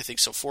 27, I think,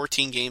 so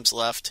 14 games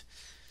left.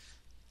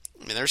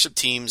 I mean, there's some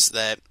teams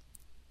that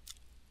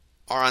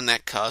are on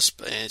that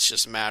cusp, and it's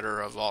just a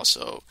matter of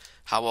also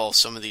how well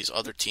some of these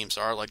other teams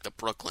are, like the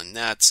Brooklyn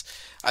Nets.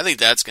 I think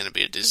that's going to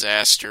be a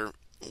disaster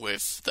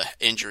with the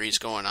injuries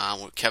going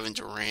on with Kevin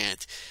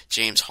Durant,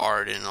 James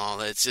Harden, and all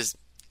that. It's just,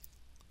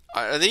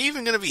 are they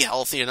even going to be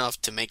healthy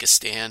enough to make a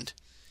stand?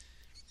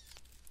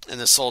 And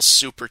this whole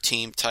super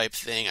team type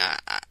thing,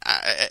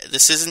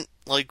 this isn't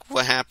like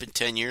what happened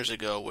 10 years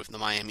ago with the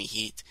Miami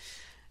Heat.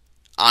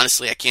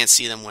 Honestly, I can't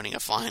see them winning a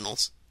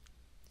finals,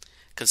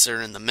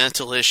 considering the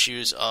mental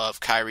issues of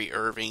Kyrie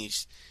Irving.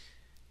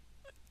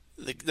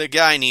 The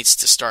guy needs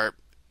to start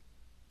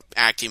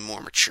acting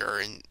more mature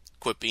and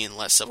quit being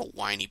less of a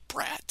whiny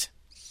brat.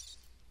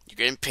 You're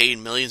getting paid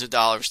millions of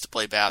dollars to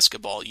play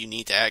basketball. You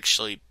need to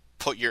actually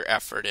put your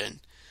effort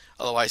in.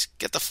 Otherwise,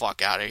 get the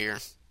fuck out of here.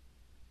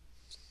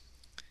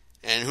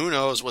 And who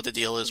knows what the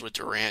deal is with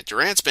Durant.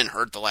 Durant's been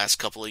hurt the last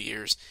couple of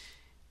years.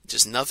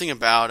 Just nothing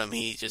about him.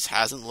 He just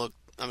hasn't looked...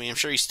 I mean, I'm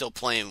sure he's still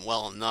playing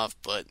well enough,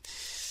 but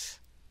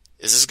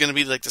is this going to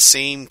be like the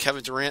same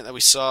Kevin Durant that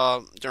we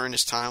saw during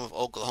his time with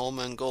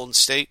Oklahoma and Golden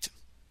State?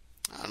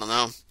 I don't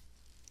know.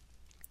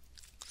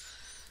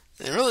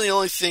 And really the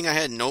only thing I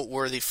had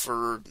noteworthy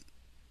for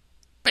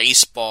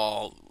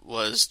baseball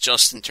was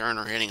Justin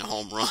Turner hitting a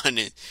home run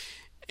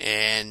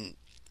and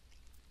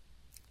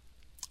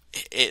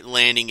it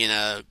landing in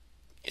a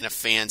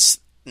fan's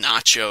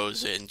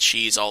nachos and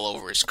cheese all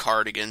over his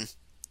cardigan.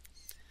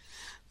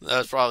 That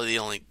was probably the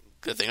only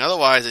good thing.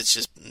 Otherwise, it's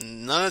just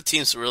none of the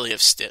teams really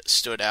have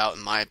stood out,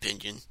 in my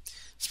opinion,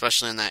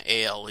 especially in that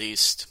AL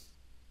East.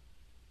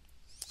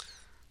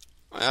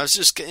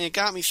 It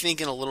got me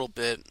thinking a little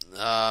bit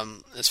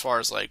as far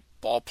as like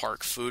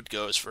ballpark food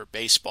goes for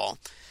baseball.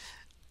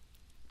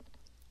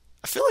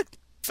 I feel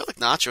like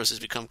nachos has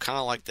become kind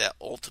of like that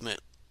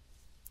ultimate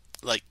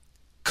like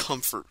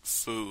comfort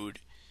food.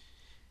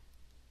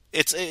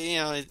 It's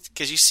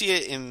because you see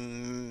it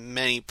in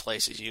many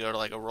places. You go to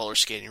like a roller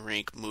skating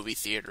rink, movie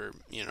theater,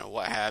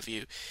 what have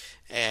you,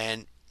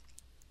 and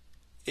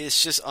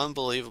it's just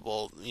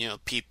unbelievable.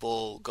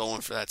 People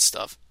going for that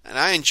stuff, and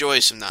I enjoy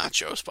some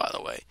nachos. By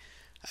the way,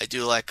 I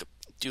do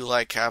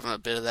like having a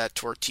bit of that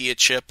tortilla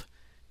chip,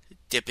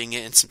 dipping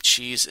it in some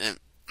cheese, and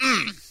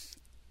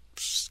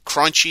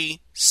crunchy,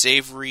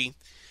 savory,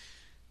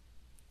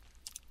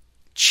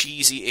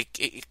 cheesy.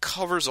 It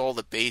covers all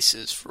the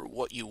bases for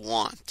what you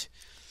want.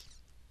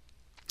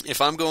 If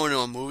I'm going to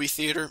a movie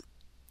theater,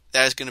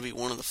 that is going to be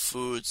one of the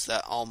foods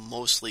that I'll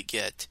mostly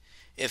get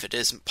if it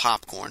isn't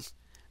popcorn.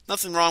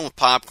 Nothing wrong with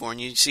popcorn.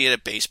 You see it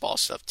at baseball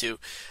stuff too.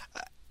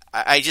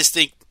 I just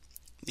think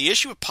the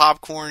issue with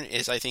popcorn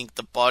is I think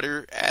the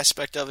butter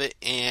aspect of it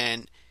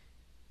and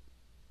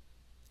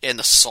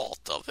the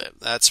salt of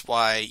it. That's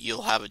why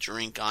you'll have a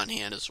drink on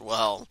hand as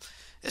well,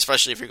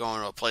 especially if you're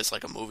going to a place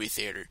like a movie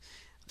theater.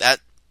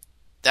 That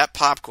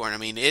popcorn, I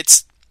mean,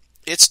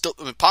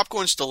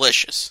 popcorn's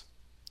delicious.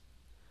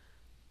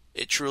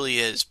 It truly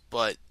is,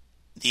 but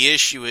the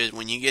issue is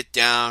when you get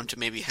down to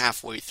maybe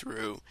halfway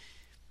through,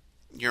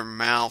 your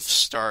mouth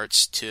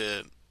starts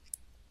to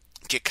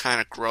get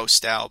kind of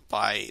grossed out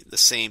by the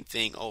same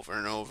thing over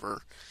and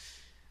over,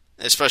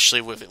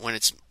 especially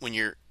when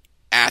you're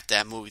at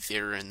that movie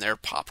theater and their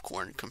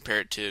popcorn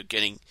compared to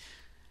getting,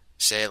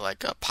 say,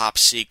 like a Pop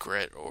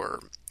Secret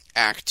or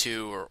Act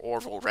 2 or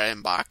Orville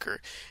Redenbacher.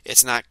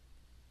 It's not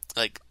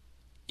like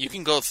you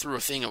can go through a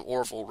thing of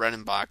Orville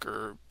Redenbacher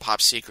or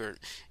Pop Secret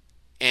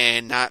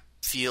and not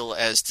feel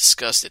as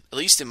disgusted, at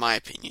least in my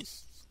opinion,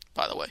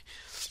 by the way.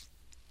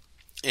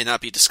 and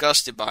not be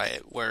disgusted by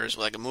it. Whereas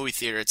like a movie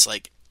theater, it's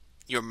like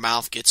your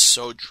mouth gets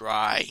so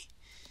dry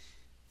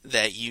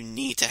that you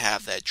need to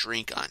have that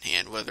drink on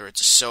hand, whether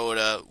it's a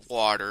soda,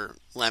 water,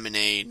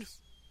 lemonade.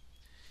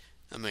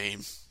 I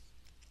mean,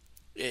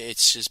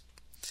 it's just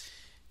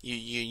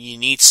you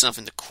need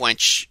something to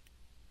quench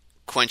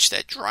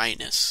that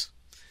dryness.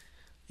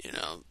 You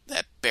know,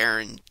 that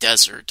barren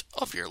desert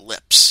of your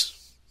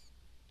lips.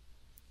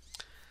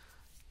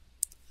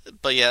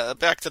 But yeah,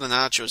 back to the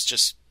nachos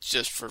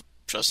just for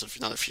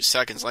another few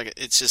seconds. Like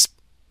it's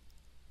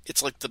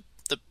like the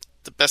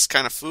best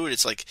kind of food.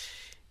 It's like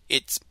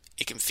it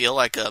can feel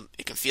like a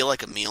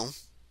meal,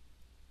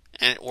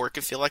 or it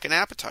can feel like an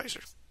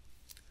appetizer.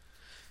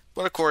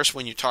 But of course,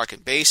 when you're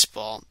talking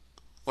baseball,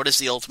 what is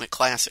the ultimate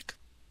classic?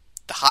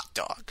 The hot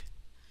dog.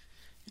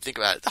 You think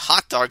about it, the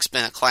hot dog's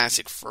been a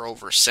classic for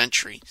over a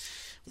century.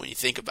 When you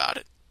think about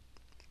it,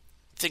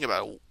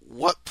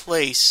 what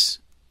place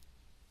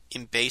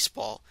in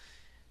baseball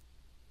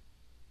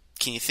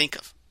can you think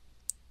of?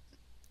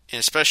 And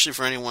especially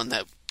for anyone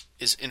that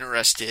is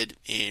interested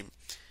in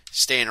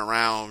staying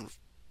around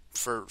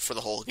for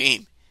the whole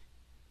game.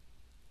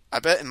 I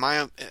bet in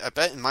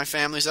my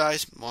family's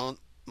eyes,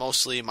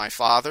 mostly my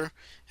father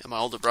and my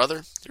older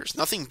brother, there's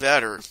nothing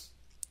better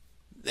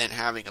than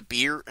having a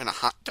beer and a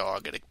hot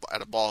dog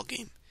at a ball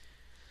game.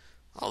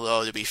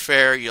 Although, to be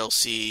fair, you'll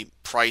see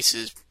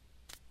prices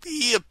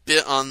be a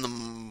bit on the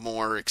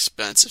more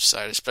expensive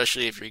side,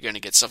 especially if you're going to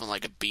get something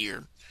like a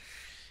beer.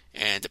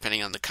 And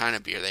depending on the kind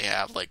of beer they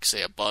have, like,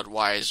 say, a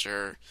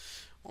Budweiser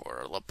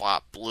or a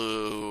Labatt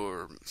Blue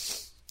or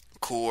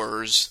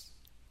Coors.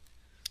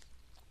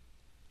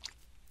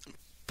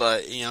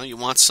 But, you know, you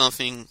want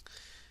something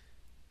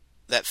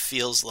that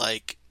feels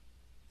like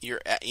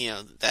you're at, you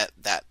know,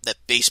 that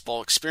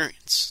baseball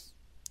experience.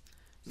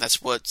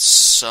 That's what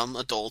some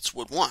adults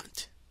would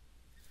want.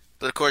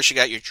 But of course, you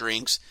got your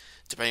drinks.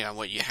 Depending on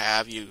what you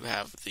have the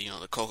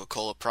the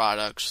Coca-Cola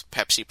products,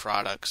 Pepsi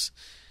products,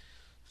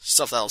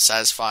 stuff that'll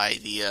satisfy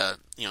the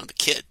the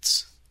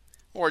kids,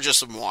 or just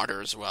some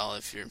water as well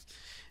if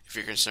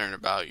you're concerned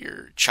about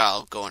your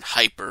child going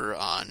hyper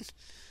on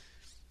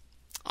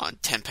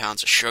 10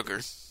 pounds of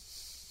sugar.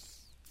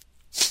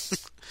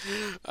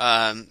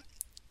 But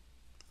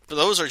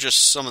those are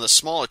just some of the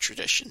smaller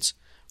traditions.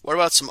 What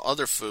about some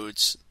other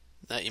foods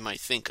that you might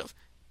think of?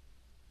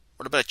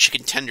 What about a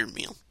chicken tender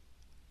meal?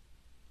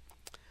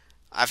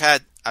 I've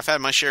had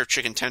my share of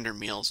chicken tender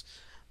meals,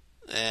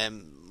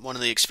 and one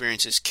of the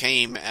experiences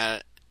came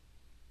at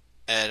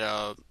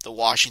the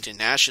Washington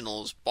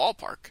Nationals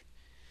ballpark.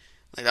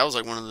 Like that was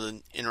like one of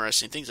the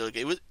interesting things. Like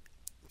it was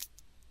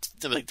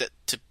like that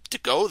to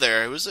go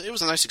there. It was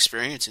a nice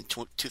experience in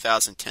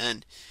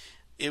 2010.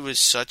 It was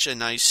such a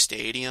nice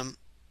stadium.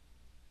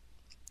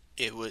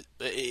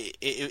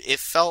 It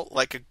felt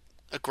like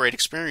a great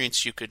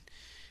experience you could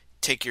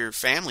take your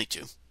family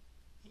to.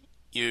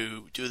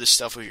 You do this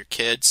stuff with your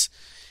kids,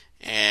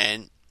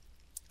 and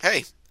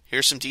hey,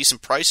 here's some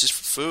decent prices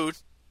for food.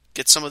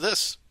 Get some of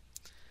this.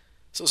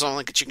 So something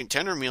like a chicken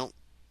tender meal.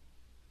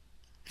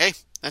 Hey,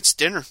 that's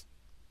dinner.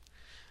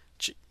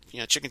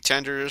 Chicken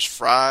tenders,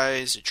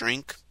 fries, a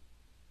drink.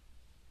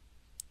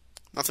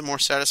 Nothing more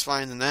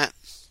satisfying than that.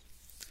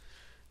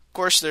 Of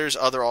course, there's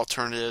other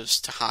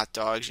alternatives to hot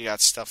dogs. You got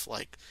stuff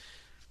like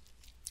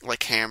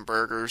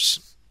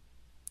hamburgers.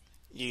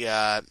 You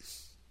got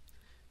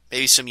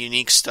maybe some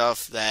unique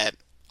stuff that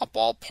a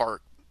ballpark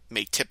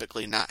may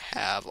typically not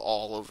have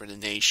all over the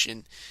nation.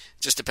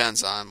 It just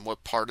depends on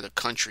what part of the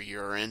country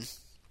you're in.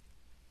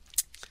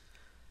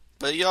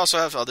 But you also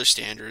have other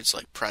standards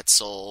like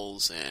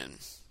pretzels and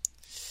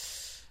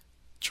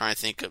trying to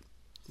think of.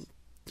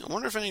 I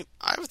wonder if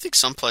I would think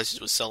some places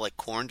would sell like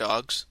corn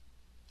dogs.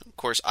 Of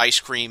course,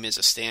 ice cream is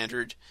a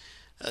standard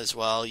as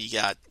well. You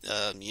got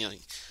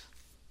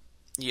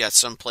you got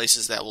some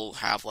places that will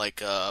have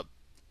like a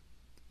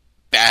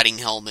batting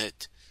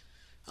helmet,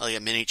 like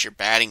a miniature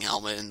batting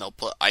helmet, and they'll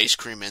put ice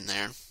cream in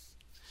there.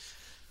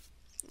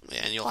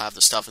 And you'll have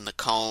the stuff in the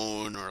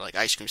cone or like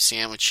ice cream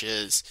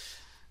sandwiches.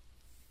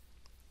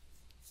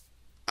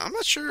 I'm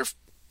not sure if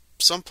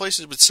some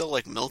places would sell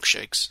like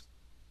milkshakes.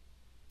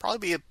 Probably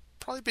be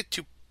a bit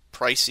too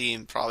pricey,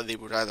 and probably they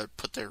would either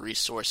put their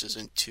resources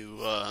into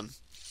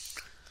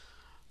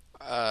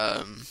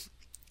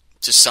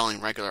just selling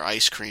regular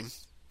ice cream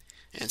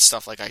and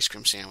stuff like ice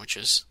cream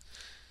sandwiches.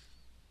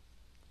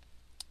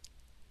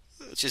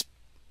 Just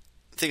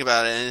think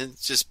about it, and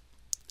it's just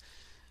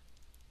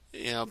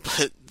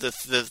But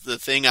the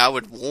thing I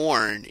would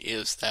warn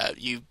is that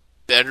you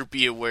better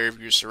be aware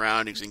of your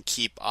surroundings and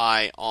keep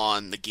eye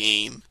on the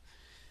game.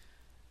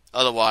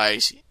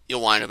 Otherwise,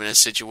 you'll wind up in a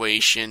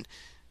situation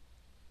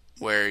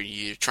where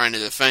you're trying to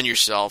defend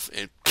yourself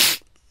and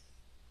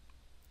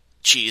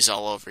cheese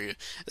all over you.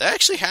 That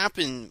actually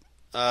happened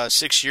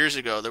 6 years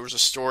ago. There was a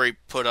story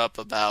put up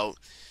about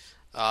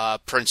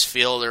Prince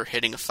Fielder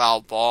hitting a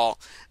foul ball.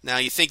 Now,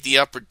 you think the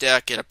upper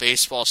deck at a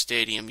baseball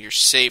stadium, you're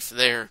safe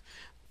there.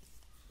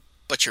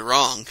 But you're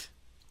wrong.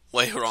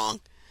 Way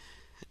wrong.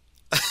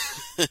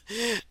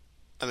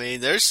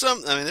 there's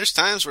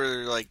times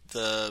where like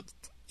the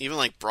even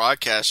like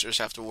broadcasters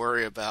have to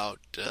worry about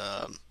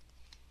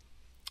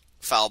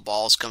foul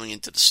balls coming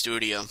into the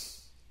studio.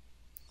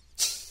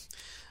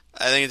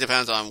 I think it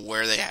depends on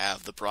where they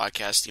have the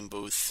broadcasting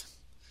booth.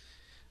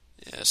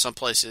 Yeah, some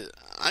places.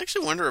 I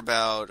actually wonder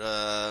about,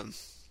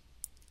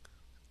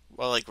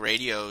 like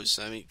radios.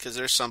 I mean, because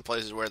there's some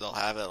places where they'll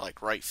have it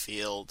like right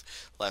field,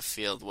 left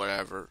field,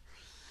 whatever.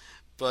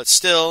 But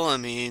still, I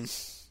mean,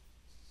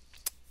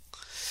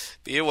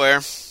 be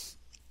aware.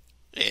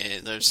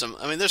 And there's some.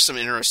 I mean, there's some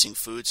interesting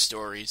food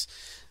stories.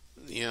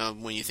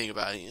 When you think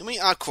about it. I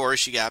mean, of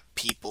course, you got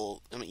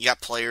people. I mean, you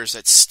got players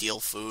that steal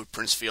food.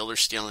 Prince Fielder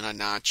stealing a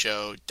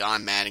nacho.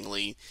 Don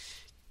Mattingly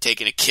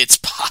taking a kid's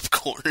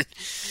popcorn.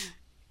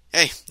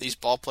 Hey, these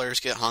ball players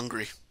get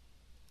hungry,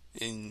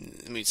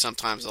 and I mean,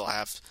 sometimes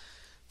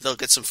they'll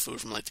get some food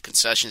from like the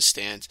concession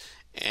stands.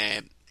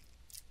 And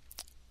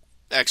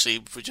actually,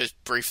 if we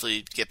just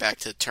briefly get back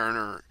to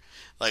Turner,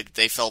 like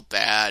they felt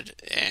bad,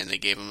 and they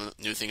gave him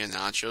a new thing of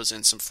nachos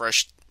and some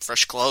fresh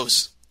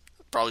clothes.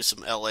 Probably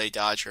some LA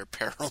Dodger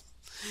apparel.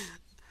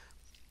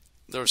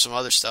 There was some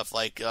other stuff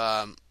like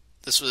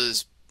this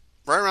was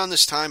right around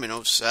this time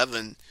in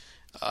 '07.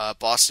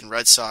 Boston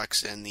Red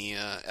Sox and the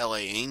LA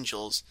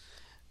Angels.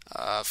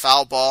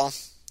 Foul ball.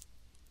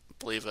 I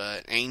believe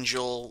an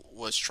Angel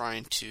was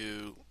trying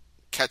to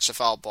catch the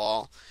foul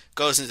ball.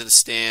 Goes into the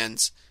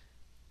stands.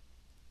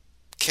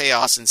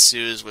 Chaos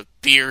ensues with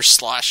beer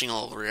sloshing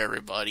all over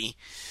everybody.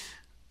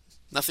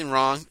 Nothing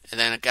wrong. And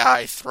then a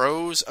guy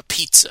throws a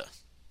pizza.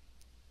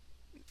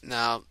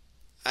 Now,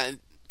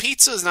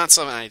 pizza is not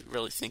something I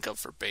really think of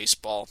for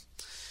baseball,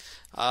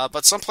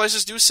 but some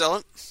places do sell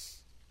it.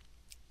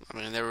 I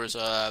mean, there was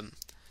okay.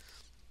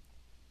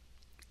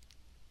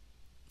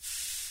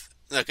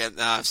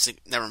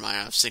 Never mind.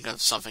 I was thinking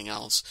of something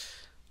else.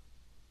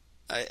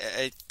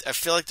 I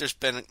feel like there's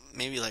been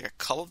maybe like a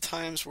couple of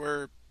times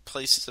where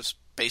places of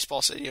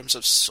baseball stadiums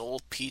have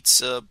sold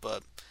pizza,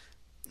 but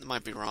it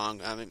might be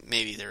wrong. I mean,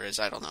 maybe there is.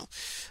 I don't know.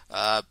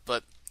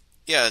 But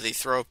yeah,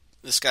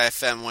 this guy at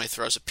Fenway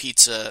throws a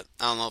pizza.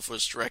 I don't know if it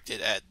was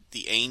directed at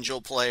the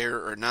Angel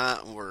player or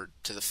not, or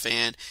to the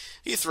fan.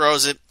 He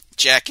throws it.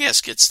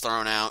 Jackass gets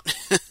thrown out.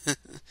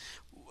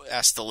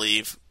 Has to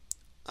leave.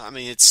 I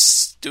mean, it's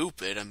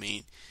stupid. I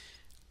mean,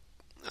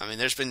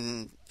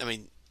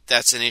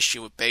 that's an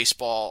issue with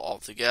baseball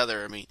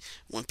altogether. I mean,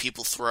 when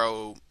people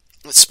throw,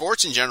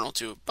 sports in general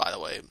too, by the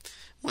way,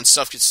 when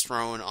stuff gets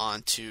thrown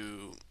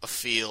onto a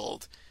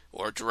field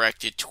or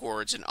directed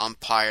towards an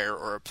umpire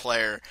or a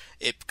player,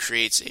 it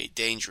creates a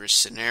dangerous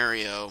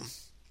scenario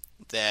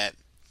that,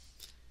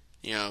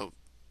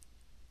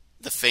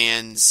 the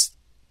fans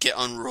get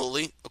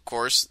unruly. Of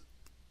course,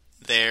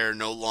 they're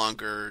no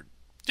longer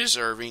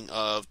deserving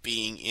of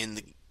being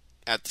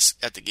at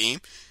the game,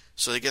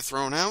 so they get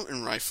thrown out,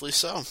 and rightfully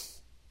so.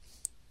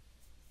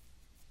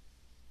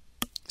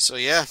 So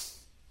yeah,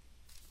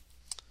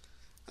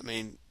 I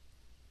mean,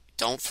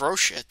 don't throw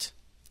shit.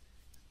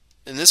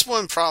 And this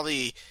one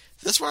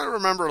I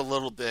remember a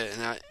little bit,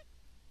 and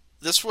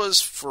this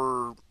was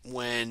for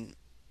when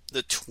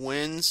the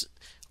Twins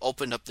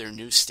opened up their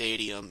new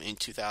stadium in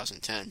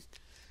 2010.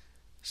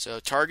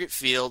 So Target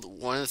Field,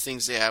 one of the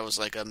things they had was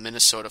like a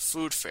Minnesota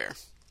food fair.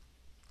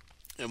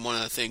 And one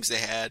of the things they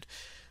had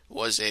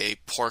was a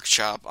pork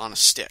chop on a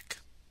stick.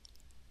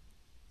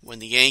 When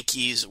the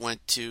Yankees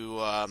went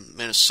to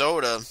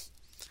Minnesota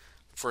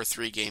for a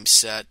 3-game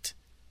set,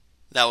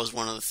 that was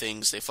one of the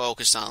things they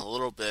focused on a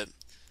little bit,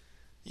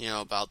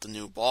 about the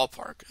new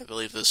ballpark. I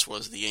believe this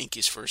was the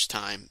Yankees' first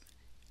time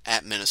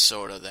at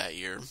Minnesota that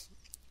year.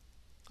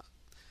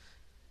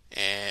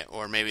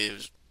 Or maybe it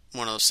was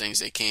one of those things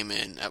they came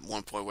in at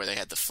one point where they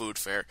had the food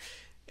fair,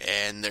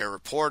 and their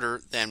reporter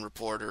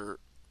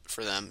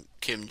for them,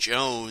 Kim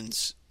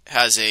Jones,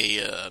 has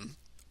a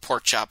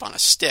pork chop on a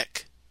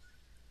stick,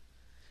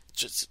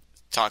 just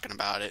talking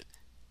about it.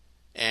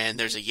 And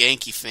there's a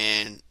Yankee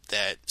fan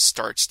that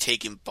starts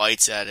taking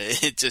bites at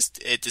it.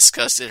 It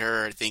disgusted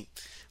her. I think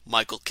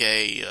Michael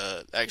Kay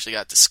actually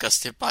got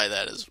disgusted by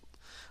that as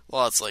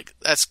well. It's like,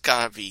 that's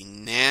gotta be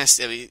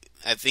nasty. I mean,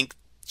 I think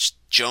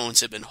Jones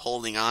had been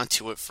holding on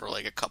to it for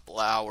like a couple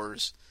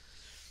hours.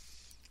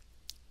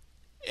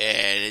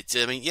 And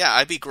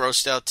I'd be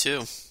grossed out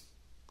too.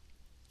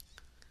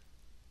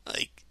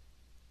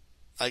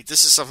 Like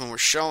this is something we're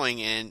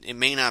showing, and it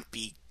may not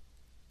be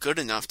good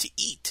enough to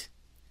eat.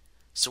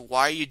 So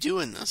why are you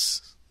doing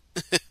this?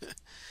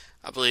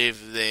 I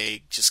believe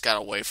they just got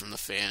away from the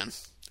fan.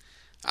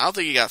 I don't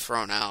think he got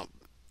thrown out,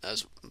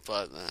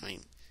 but I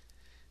mean,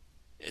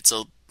 it's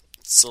a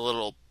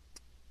little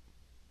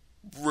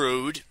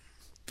rude,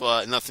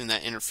 but nothing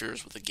that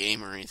interferes with the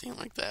game or anything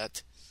like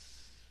that.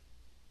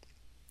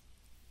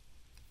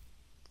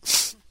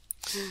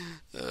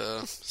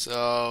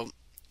 So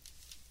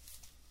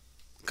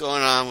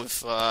going on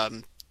with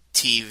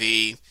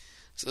TV.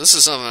 So this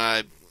is something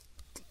I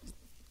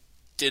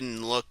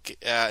didn't look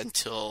at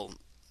until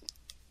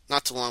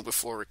not too long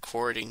before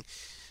recording.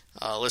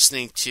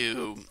 Listening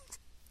to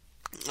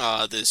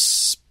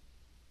this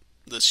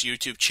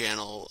YouTube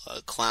channel,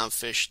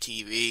 Clownfish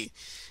TV,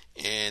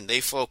 and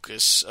they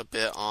focus a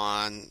bit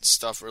on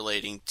stuff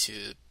relating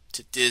to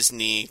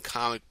Disney,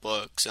 comic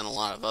books, and a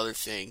lot of other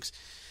things.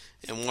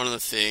 And one of the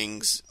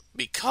things,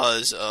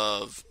 because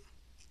of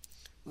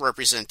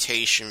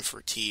representation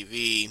for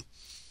TV,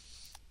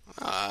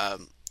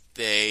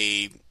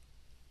 they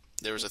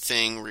there was a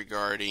thing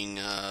regarding,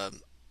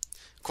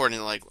 according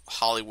to like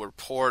Hollywood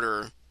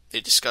Reporter, they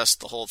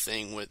discussed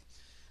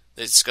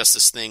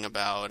this thing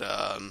about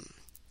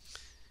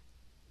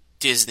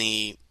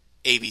Disney,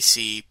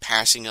 ABC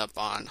passing up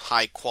on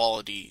high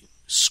quality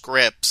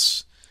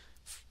scripts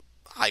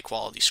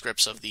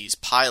of these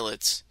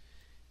pilots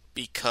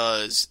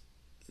because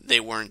they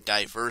weren't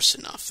diverse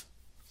enough.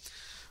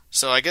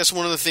 So I guess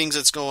one of the things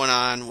that's going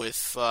on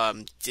with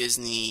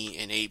Disney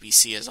and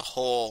ABC as a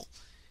whole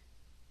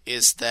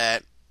is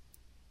that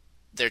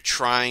they're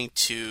trying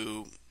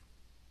to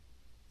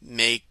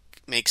make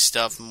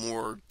stuff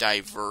more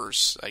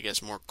diverse, I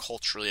guess more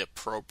culturally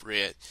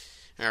appropriate,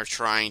 and are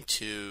trying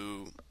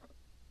to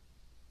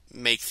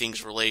make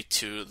things relate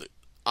to the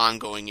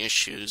ongoing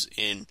issues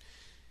in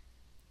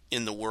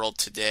the world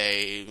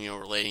today,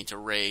 relating to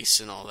race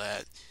and all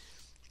that.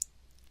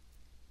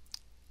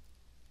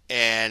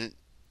 And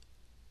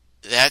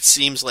that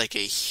seems like a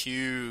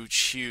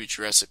huge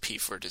recipe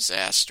for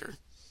disaster.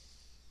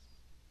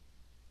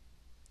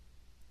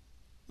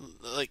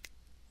 Like,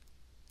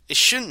 it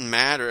shouldn't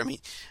matter. I mean,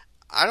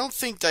 I don't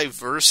think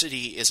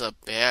diversity is a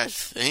bad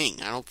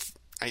thing.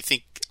 I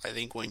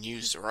think when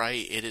used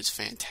right, it is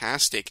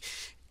fantastic.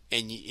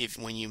 And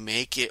when you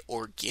make it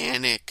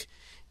organic,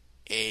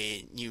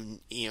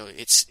 and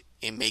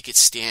and make it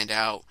stand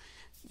out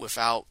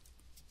without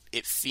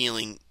it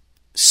feeling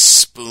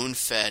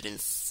spoon-fed and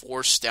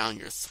forced down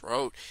your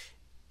throat,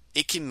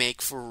 it can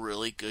make for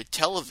really good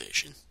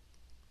television.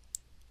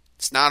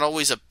 It's not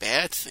always a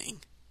bad thing.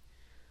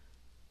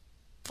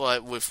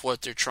 But with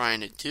what they're trying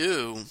to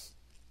do,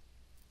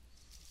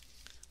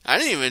 I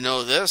didn't even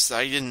know this.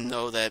 I didn't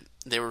know that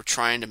they were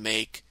trying to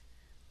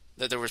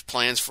that there was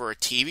plans for a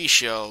TV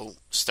show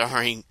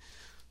starring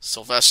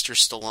Sylvester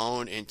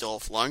Stallone and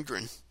Dolph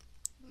Lundgren.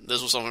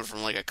 This was something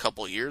from like a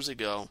couple years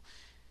ago.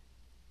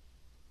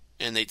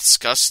 And they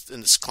discussed,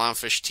 in this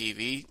Clownfish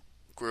TV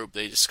group,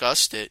 they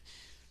discussed it,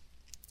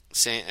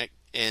 saying,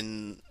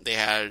 and they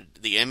had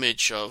the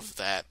image of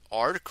that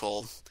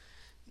article,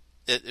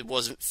 that it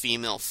wasn't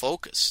female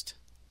focused.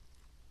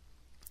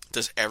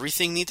 Does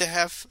everything need to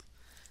have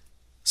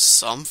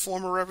some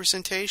form of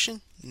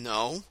representation?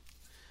 No.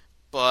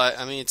 But,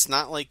 I mean, it's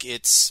not like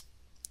it's,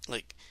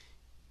 like,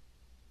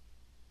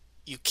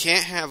 you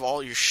can't have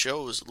all your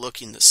shows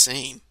looking the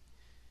same.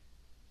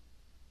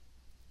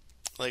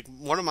 Like,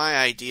 one of my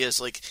ideas,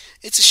 like,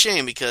 it's a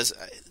shame because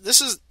this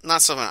is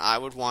not something I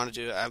would want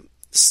to do. I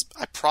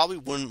probably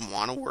wouldn't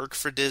want to work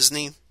for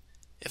Disney,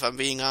 if I'm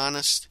being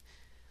honest.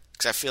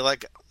 Because I feel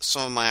like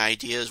some of my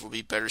ideas would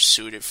be better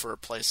suited for a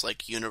place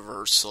like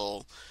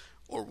Universal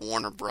or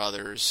Warner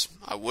Brothers.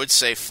 I would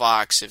say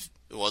Fox if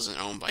it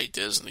wasn't owned by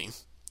Disney.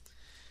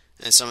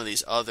 And some of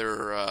these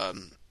other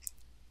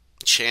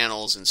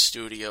channels and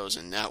studios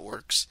and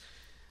networks.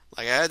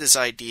 Like, I had this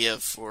idea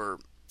for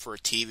a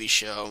TV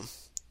show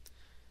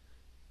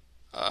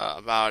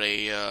about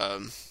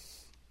a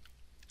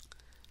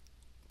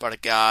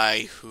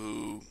guy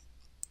who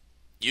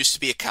used to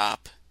be a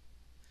cop,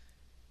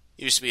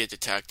 used to be a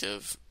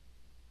detective,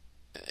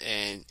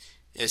 and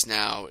is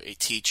now a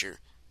teacher.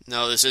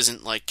 No, this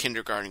isn't like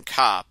Kindergarten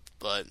Cop,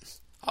 but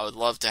I would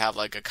love to have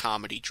like a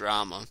comedy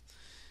drama.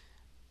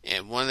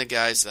 And one of the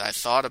guys that I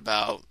thought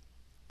about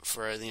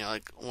for, I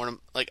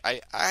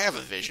have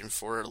a vision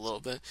for it a little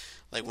bit.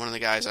 Like, one of the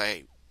guys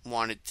I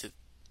wanted to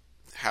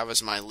have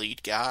as my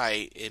lead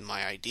guy in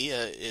my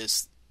idea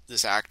is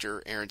this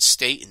actor Aaron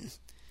Staton,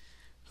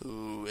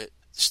 who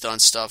has done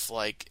stuff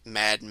like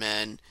Mad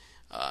Men,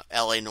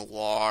 L.A.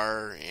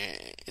 Noire,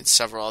 and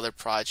several other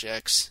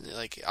projects.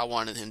 Like, I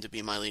wanted him to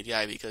be my lead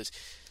guy because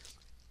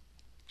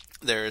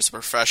there's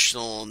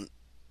professional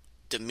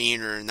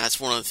demeanor, and that's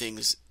one of the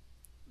things.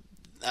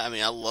 I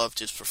mean, I loved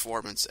his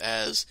performance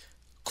as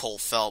Cole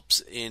Phelps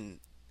in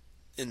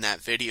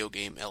that video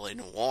game L.A.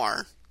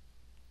 Noire.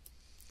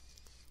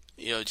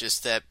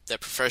 Just that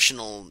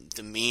professional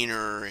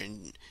demeanor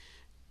and,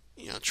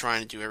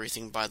 trying to do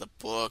everything by the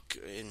book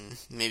and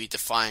maybe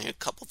defying a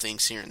couple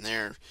things here and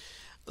there.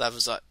 That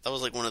was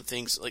like one of the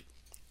things, like,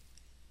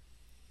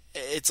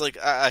 it's like,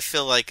 I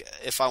feel like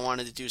if I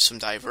wanted to do some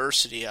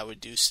diversity, I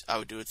would do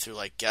it through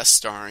like guest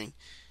starring.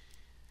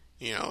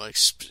 Like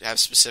have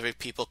specific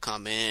people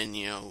come in,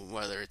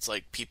 whether it's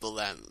like people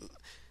that,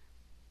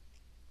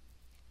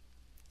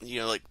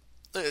 like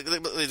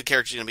the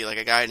character's going to be like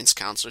a guidance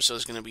counselor, so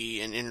it's going to be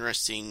an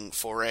interesting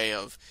foray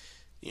of,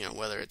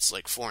 whether it's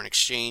like foreign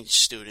exchange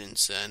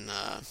students and,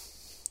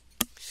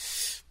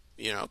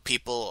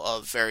 people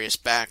of various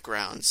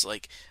backgrounds.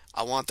 Like,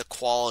 I want the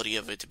quality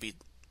of it to be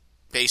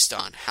based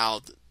on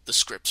how the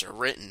scripts are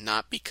written,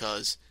 not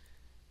because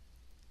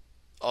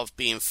of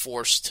being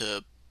forced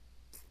to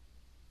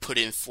put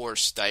in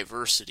forced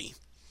diversity.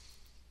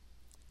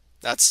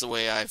 That's the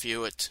way I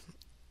view it.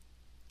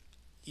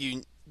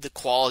 the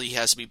quality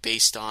has to be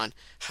based on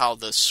how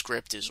the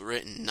script is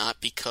written,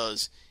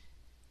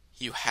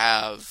 you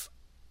have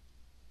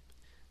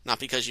not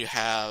because you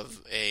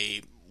have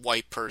a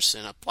white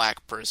person, a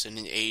black person,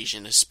 an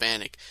Asian,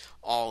 Hispanic,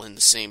 all in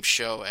the same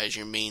show as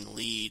your main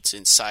leads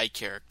and side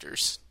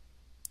characters.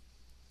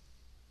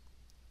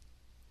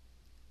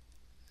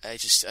 I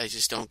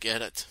just don't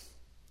get it.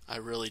 I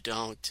really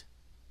don't.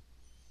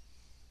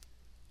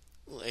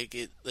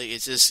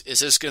 Is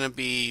this gonna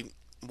be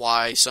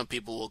why some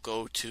people will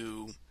go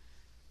to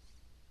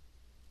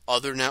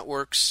other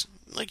networks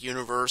like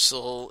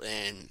Universal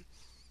and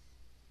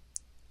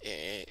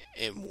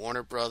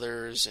Warner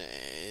Brothers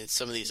and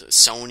some of these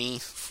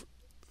Sony,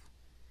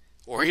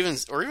 or even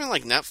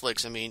like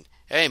Netflix? I mean,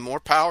 hey, more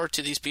power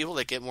to these people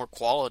that get more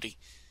quality.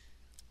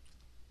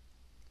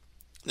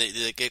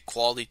 They get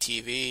quality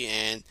TV,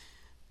 and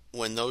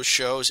when those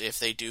shows, if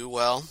they do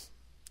well,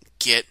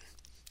 get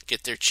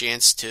their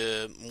chance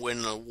to win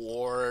an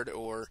award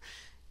or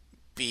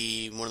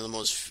be one of the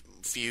most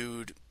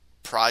viewed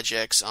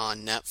projects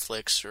on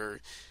Netflix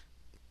or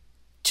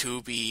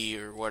Tubi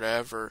or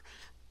whatever,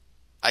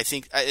 I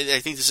think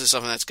this is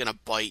something that's going to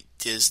bite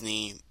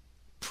Disney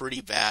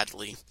pretty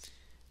badly.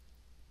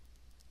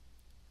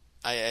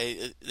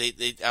 I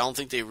don't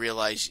think they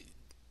realize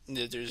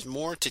that there's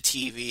more to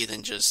TV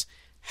than just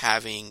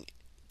having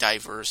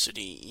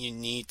diversity. You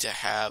need to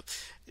have,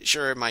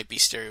 sure, it might be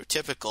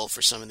stereotypical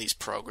for some of these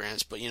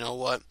programs, but you know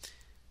what?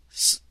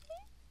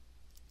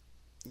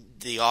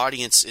 The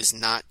audience is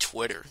not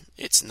Twitter.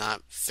 It's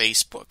not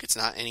Facebook. It's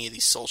not any of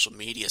these social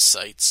media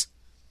sites.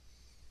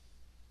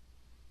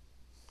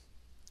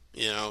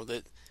 You know,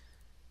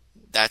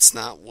 that's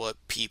not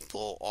what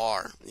people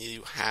are.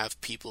 You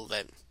have people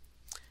that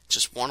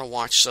just want to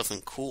watch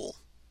something cool.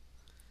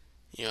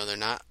 You know, they're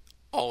not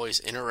always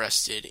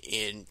interested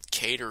in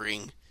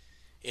catering,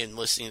 in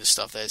listening to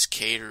stuff that is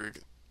catered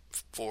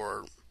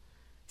for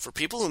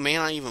people who may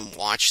not even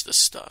watch this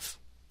stuff.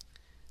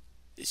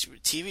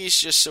 TV is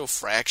just so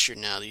fractured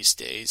now these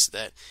days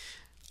that,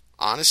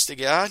 honest to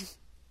God,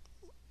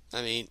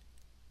 I mean,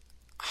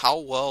 how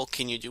well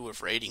can you do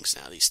with ratings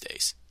now these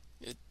days?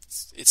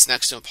 It's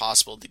next to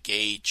impossible to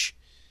gauge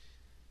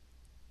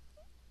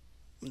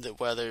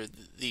whether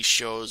these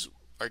shows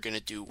are going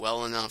to do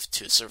well enough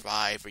to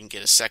survive and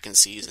get a second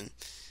season,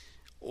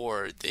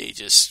 or they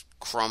just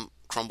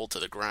crumble to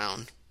the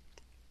ground.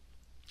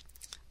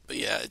 But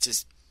yeah,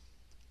 it's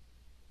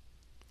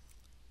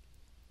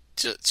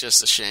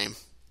just a shame.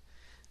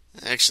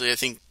 Actually, I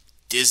think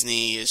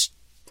Disney has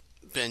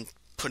been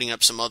putting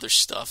up some other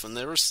stuff, and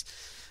there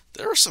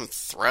were some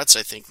threats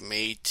I think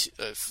made.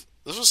 This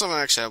was something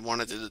actually I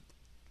wanted to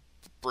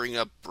bring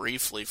up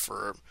briefly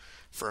for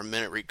a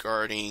minute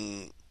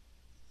regarding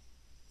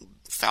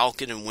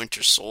Falcon and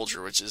Winter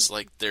Soldier, which is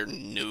like their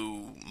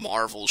new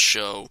Marvel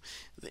show.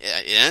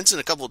 It ends in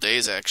a couple of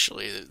days,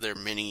 actually, their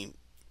mini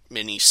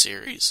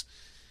series.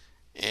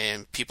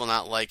 And people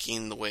not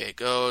liking the way it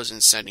goes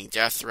and sending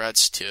death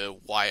threats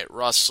to Wyatt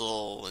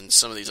Russell and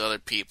some of these other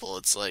people.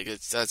 It's like,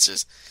 that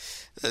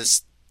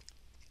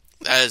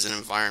is an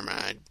environment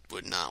I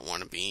would not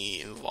want to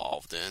be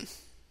involved in.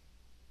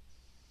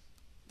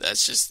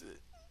 That's just,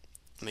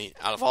 I mean,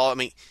 out of all,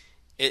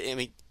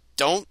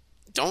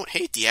 don't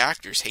hate the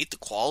actors, hate the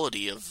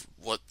quality of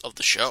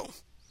the show.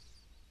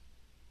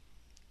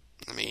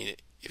 I mean,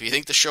 if you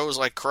think the show is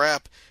like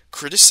crap,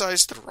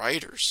 criticize the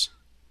writers.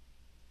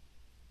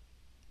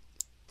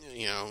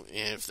 You know,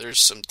 if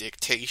there's some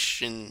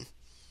dictation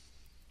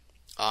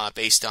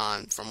based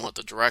on from what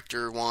the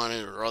director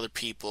wanted or other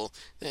people,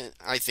 then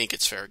I think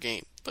it's fair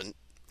game. But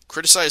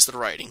criticize the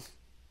writing.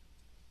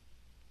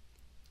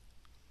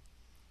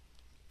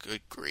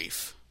 Good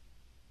grief.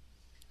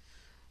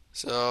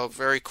 So,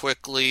 very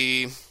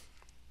quickly,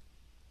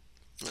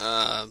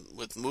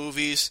 with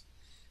movies.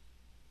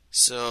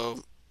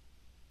 So,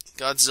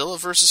 Godzilla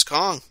vs.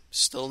 Kong,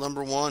 still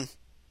number one.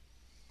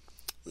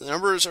 The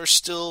numbers are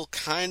still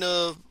kind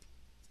of,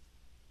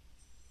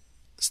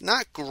 it's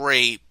not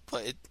great,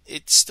 but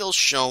it's still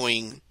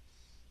showing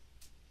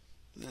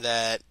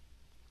that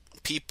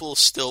people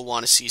still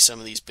want to see some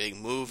of these big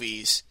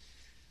movies.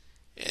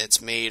 It's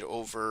made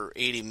over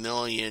 $80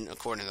 million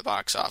according to the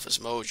Box Office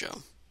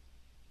Mojo.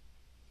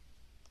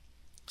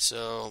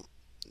 So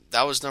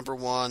that was number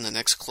one. The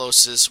next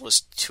closest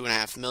was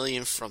 $2.5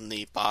 million from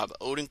the Bob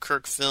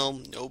Odenkirk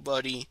film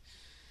Nobody.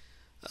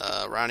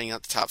 Rounding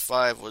out the top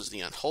five was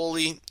The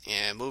Unholy,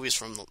 and movies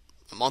from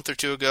a month or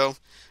two ago,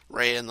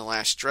 Raya and the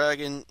Last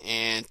Dragon,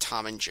 and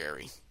Tom and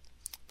Jerry.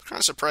 I'm kind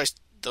of surprised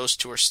those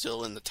two are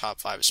still in the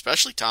top five,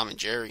 especially Tom and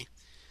Jerry,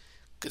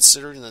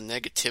 considering the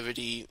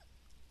negativity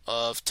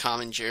of Tom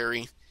and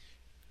Jerry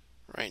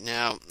right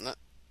now.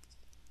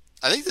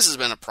 I think this has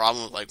been a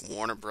problem with like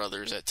Warner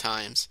Brothers at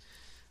times.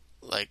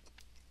 Like,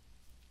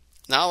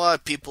 not a lot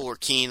of people were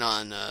keen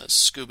on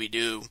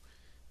Scooby-Doo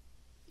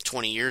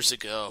 20 years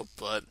ago,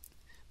 but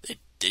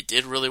they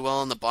did really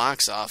well in the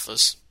box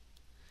office.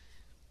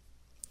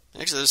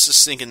 Actually, I was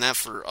just thinking that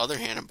for other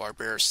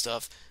Hanna-Barbera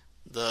stuff,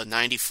 the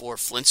 94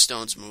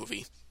 Flintstones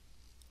movie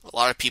A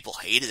lot of people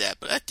hated that,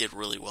 but that did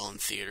really well in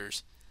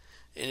theaters.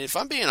 And if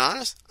I'm being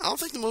honest, I don't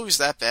think the movie's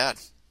that bad.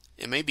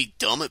 It may be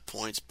dumb at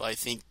points, but I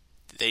think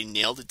they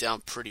nailed it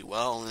down pretty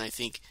well, and I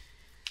think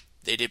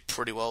they did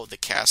pretty well with the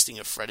casting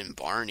of Fred and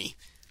Barney.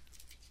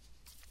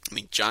 I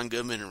mean, John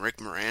Goodman and Rick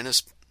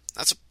Moranis,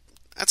 that's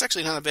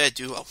actually not a bad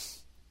duo.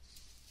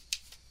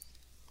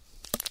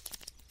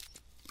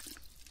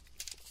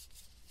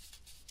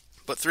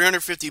 But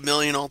 $350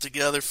 million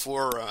altogether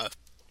for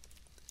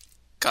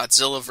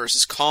Godzilla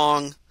vs.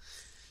 Kong.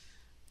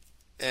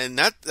 And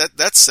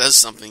that says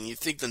something. You'd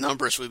think the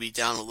numbers would be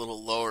down a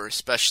little lower,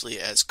 especially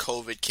as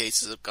COVID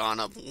cases have gone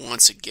up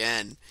once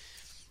again.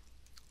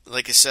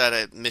 Like I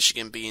said,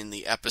 Michigan being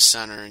the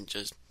epicenter, and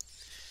just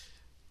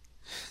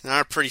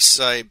not a pretty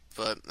sight,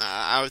 but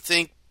I would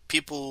think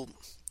people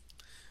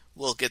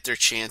will get their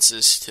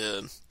chances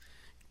to,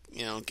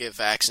 get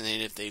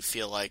vaccinated if they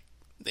feel like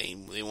they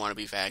want to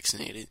be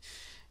vaccinated.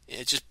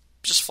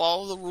 Just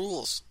follow the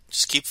rules.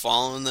 Just keep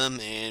following them,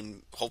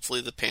 and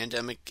hopefully the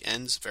pandemic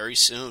ends very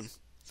soon.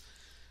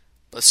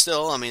 But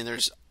still, I mean,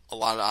 there's a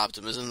lot of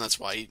optimism. That's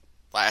why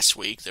last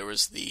week there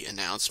was the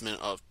announcement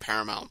of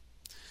Paramount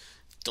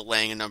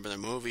delaying a number of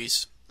their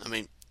movies. I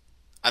mean,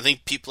 I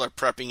think people are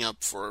prepping up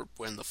for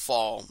when the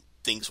fall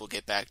things will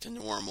get back to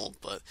normal,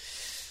 but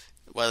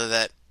whether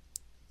that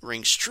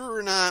rings true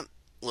or not,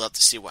 we'll have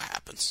to see what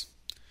happens.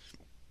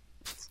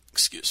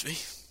 Excuse me.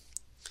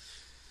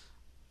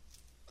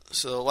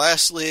 So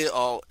lastly,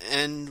 I'll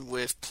end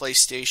with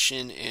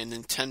PlayStation and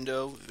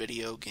Nintendo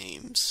video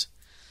games.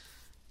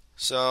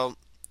 So,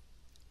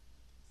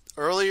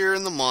 earlier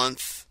in the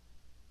month,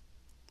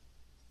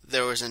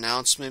 there was an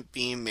announcement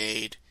being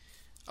made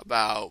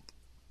about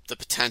the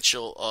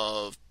potential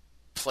of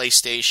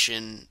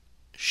PlayStation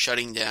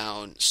shutting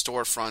down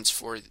storefronts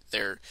for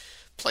their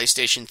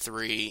PlayStation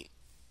 3,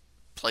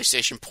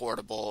 PlayStation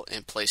Portable,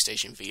 and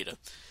PlayStation Vita.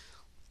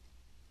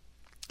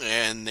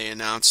 And they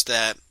announced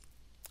that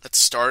at the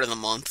start of the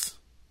month.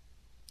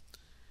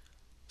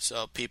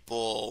 So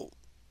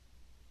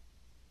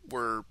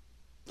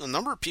a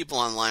number of people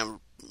online were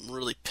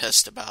really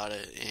pissed about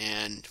it,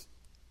 and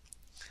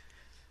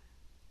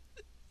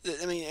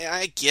I mean,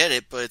 I get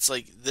it, but it's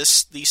like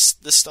this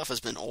stuff has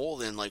been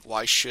old, and like,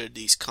 why should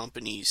these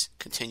companies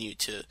continue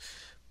to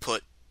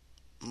put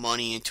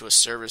money into a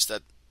service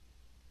that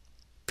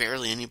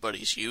barely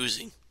anybody's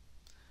using?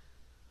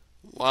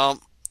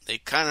 Well, they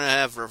kind of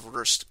have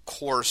reversed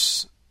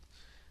course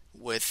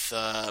with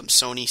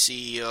Sony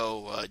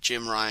CEO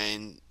Jim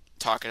Ryan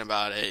talking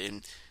about it,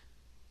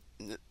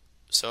 and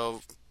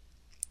so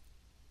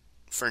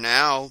for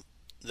now,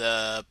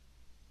 the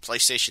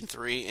PlayStation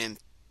 3 and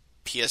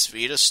PS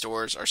Vita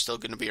stores are still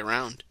going to be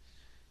around.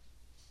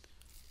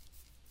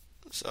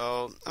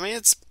 So,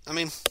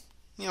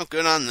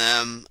 good on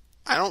them.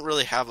 I don't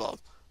really have a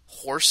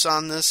horse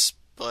on this,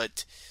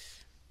 but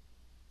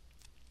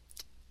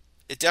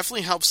it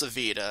definitely helps the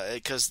Vita,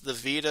 because the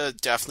Vita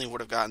definitely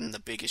would have gotten the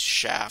biggest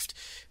shaft,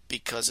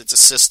 because it's a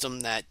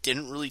system that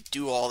didn't really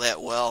do all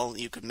that well.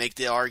 You could make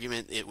the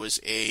argument it was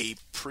a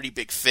pretty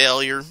big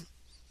failure,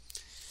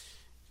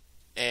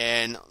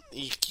 and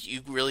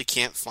you really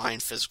can't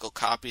find physical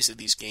copies of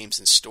these games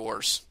in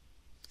stores.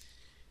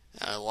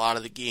 A lot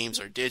of the games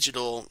are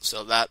digital,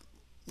 so that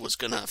was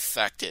going to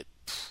affect it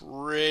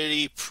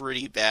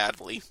pretty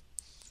badly.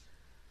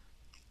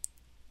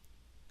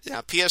 Now,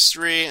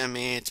 PS3, I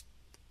mean, it's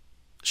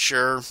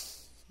sure.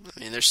 I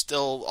mean, there's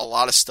still a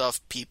lot of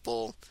stuff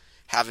people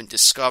haven't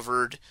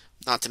discovered,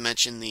 not to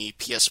mention the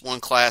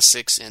PS1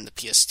 classics and the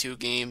PS2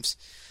 games.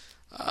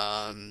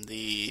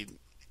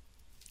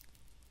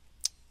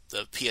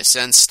 The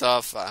PSN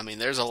stuff. I mean,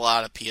 there's a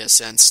lot of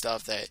PSN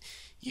stuff that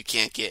you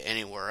can't get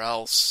anywhere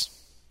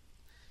else.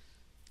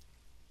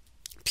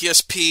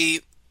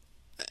 PSP,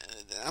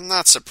 I'm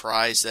not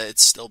surprised that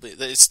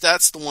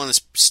that's the one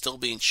that's still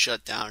being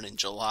shut down in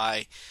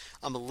July.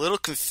 I'm a little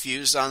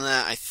confused on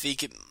that. I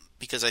think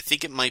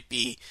it might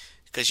be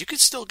because you could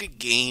still get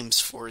games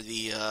for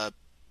the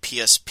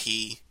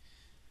PSP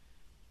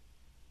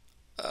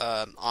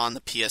on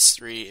the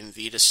PS3 and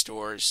Vita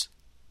stores.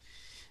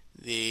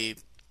 The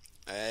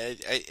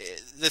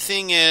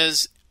thing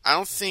is, I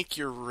don't think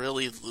you're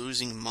really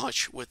losing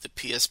much with the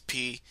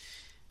PSP.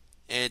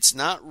 It's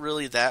not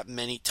really that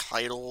many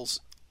titles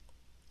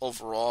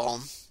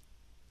overall.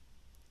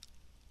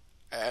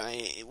 I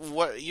mean,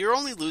 you're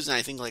only losing,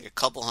 I think, like a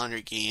couple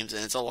hundred games,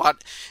 and it's a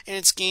lot. And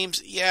it's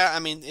games, yeah. I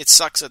mean, it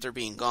sucks that they're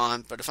being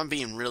gone, but if I'm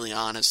being really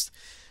honest,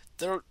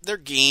 they're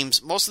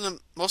games. Most of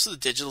the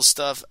digital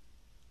stuff.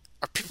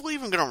 Are people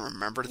even going to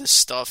remember this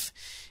stuff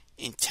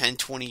in 10,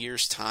 20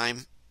 years'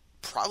 time?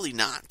 Probably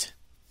not.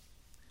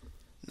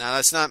 Now,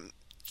 that's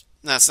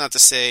not to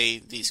say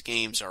these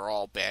games are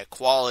all bad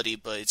quality,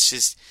 but it's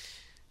just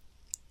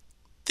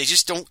they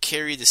just don't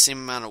carry the same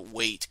amount of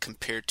weight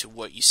compared to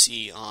what you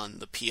see on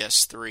the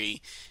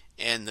PS3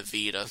 and the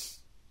Vita.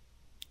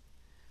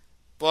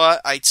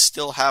 But I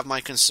still have my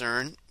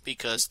concern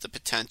because the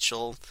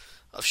potential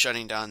of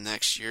shutting down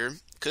next year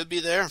could be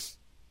there.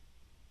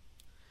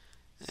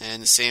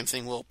 And the same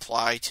thing will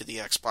apply to the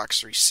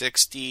Xbox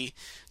 360,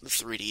 the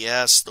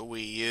 3DS, the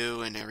Wii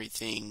U, and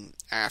everything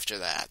after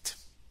that.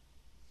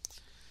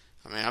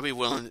 I mean, I'll be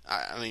willing.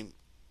 I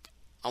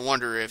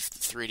wonder if the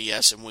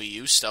 3DS and Wii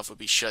U stuff would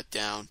be shut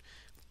down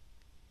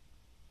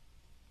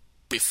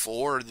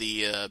before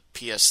the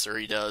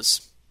PS3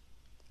 does,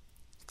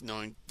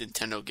 knowing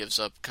Nintendo gives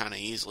up kind of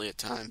easily at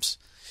times.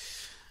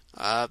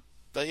 But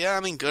yeah, I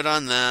mean, good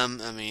on them.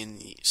 I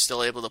mean,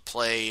 still able to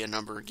play a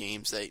number of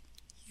games that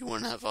you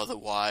wouldn't have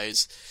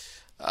otherwise.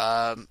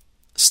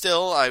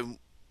 Still, I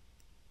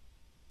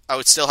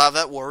would still have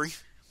that worry,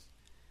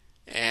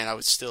 and I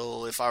would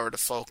still, if I were to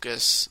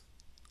focus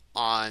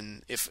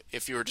on,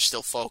 if you were to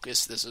still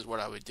focus, this is what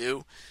I would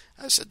do.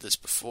 I said this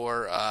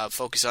before,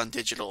 focus on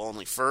digital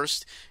only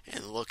first,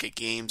 and look at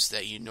games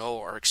that you know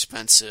are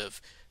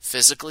expensive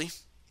physically,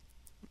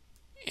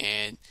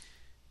 and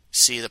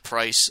see the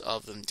price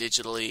of them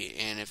digitally,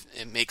 and if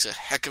it makes a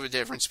heck of a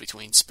difference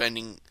between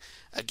spending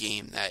a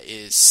game that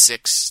is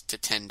 $6 to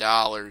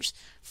 $10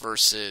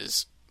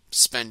 versus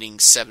spending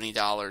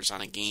 $70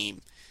 on a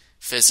game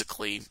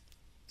physically.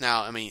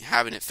 Now, I mean,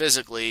 having it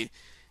physically,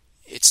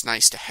 it's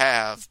nice to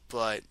have,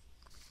 but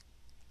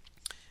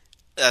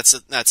that's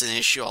an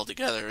issue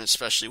altogether,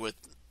 especially with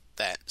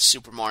that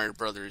Super Mario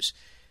Brothers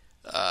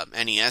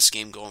NES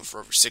game going for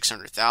over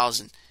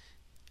 $600,000.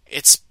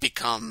 It's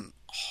become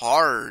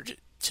hard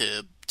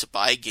to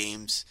buy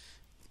games,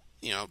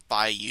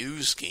 buy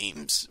used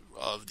games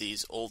of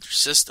these older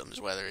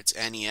systems, whether it's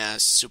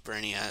NES, Super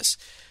NES,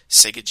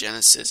 Sega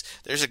Genesis.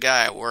 There's a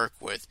guy I work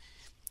with.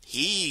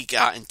 He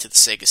got into the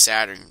Sega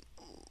Saturn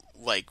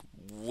like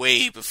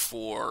way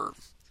before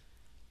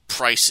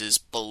prices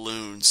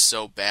ballooned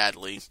so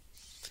badly.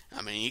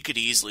 I mean, you could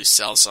easily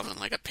sell something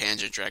like a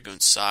Panzer Dragoon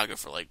Saga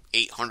for like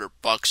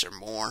 $800 or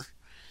more.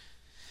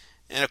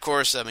 And of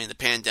course, I mean, the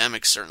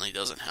pandemic certainly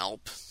doesn't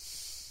help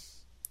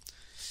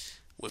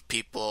with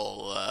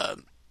people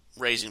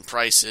raising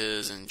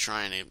prices and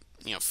trying to,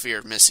 fear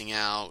of missing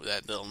out,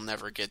 that they'll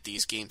never get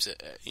these games at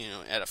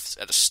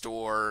a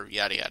store,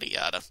 yada yada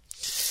yada.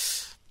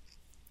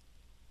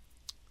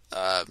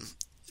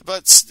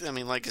 But I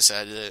mean, like I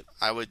said,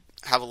 I would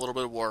have a little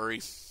bit of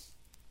worry.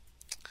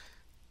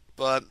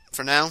 But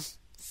for now,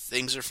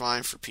 things are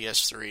fine for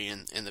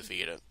PS3 and the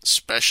Vita,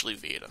 especially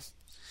Vita.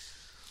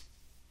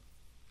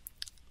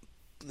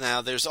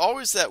 Now, there's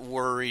always that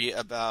worry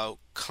about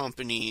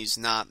companies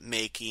not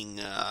making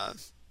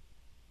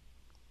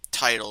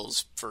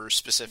titles for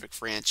specific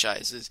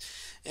franchises,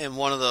 and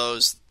one of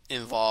those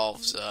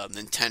involves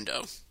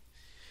Nintendo.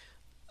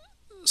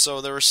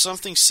 So there was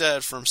something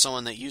said from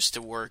someone that used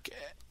to work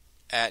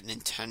at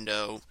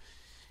Nintendo,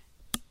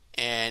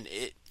 and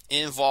it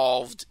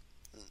involved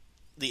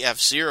the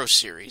F-Zero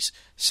series.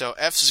 So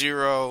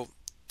F-Zero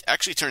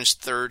actually turns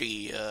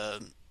 30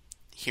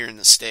 here in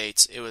the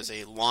States. It was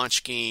a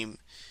launch game.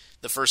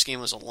 The first game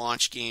was a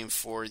launch game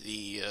for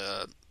the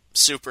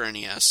Super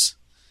NES,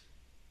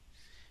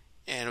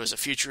 and it was a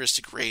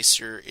futuristic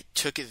racer. It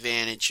took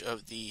advantage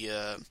of the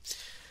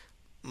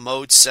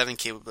Mode 7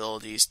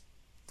 capabilities,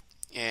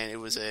 and it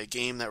was a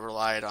game that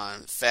relied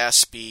on fast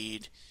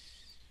speed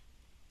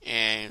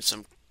and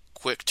some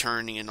quick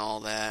turning and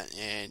all that,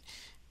 and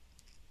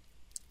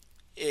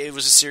it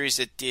was a series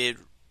that did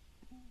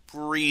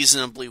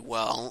reasonably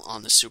well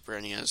on the Super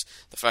NES.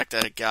 The fact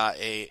that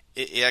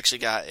it actually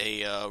got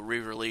a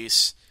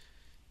re-release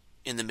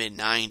in the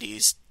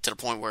mid-90s to the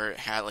point where it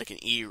had like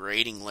an E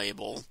rating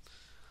label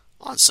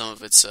on some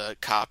of its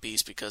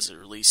copies because it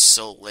released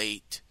so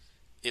late.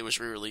 It was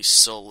re-released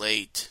so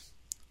late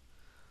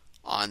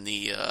on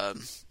the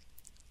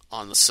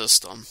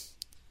system.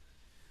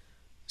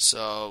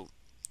 So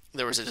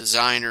there was a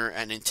designer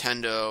at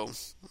Nintendo,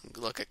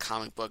 look at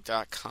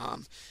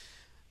comicbook.com,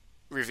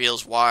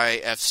 reveals why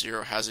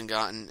F-Zero hasn't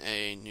gotten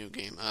a new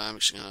game. I'm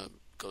actually going to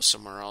go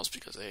somewhere else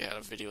because they had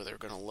a video they were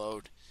going to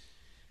load.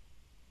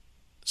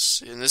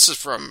 And this is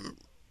from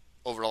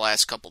over the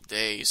last couple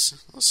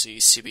days. Let's see,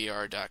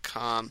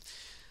 CBR.com.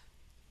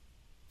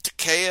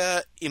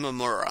 Takeya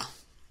Imamura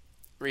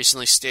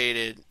recently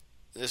stated,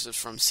 this is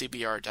from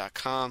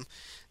CBR.com,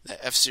 that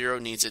F-Zero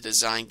needs a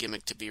design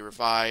gimmick to be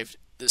revived.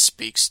 This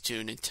speaks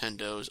to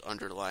Nintendo's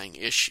underlying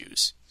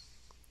issues.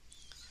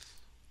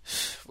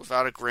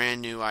 Without a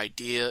brand new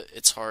idea,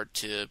 it's hard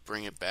to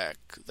bring it back.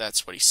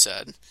 That's what he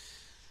said.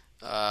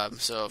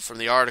 So from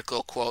the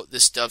article, quote,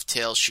 this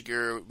dovetails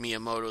Shigeru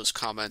Miyamoto's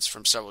comments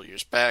from several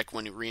years back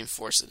when he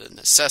reinforced the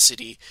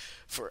necessity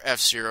for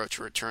F-Zero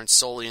to return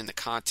solely in the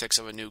context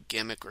of a new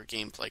gimmick or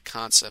gameplay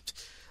concept.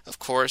 Of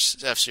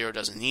course, F-Zero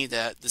doesn't need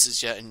that. This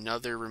is yet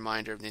another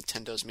reminder of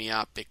Nintendo's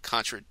myopic,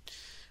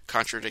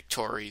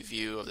 contradictory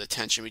view of the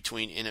tension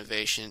between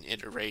innovation and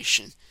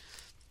iteration.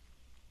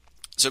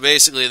 So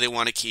basically, they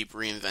want to keep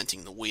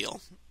reinventing the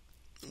wheel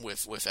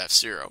with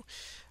F-Zero.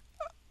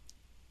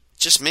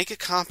 Just make a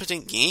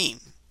competent game,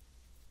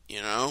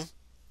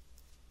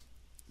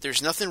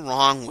 There's nothing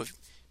wrong with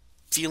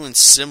feeling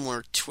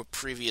similar to a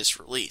previous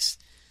release.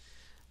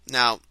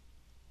 Now,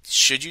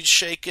 should you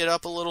shake it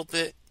up a little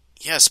bit?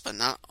 Yes, but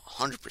not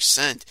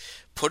 100%.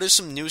 Put in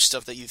some new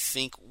stuff that you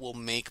think will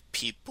make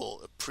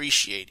people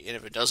appreciate. And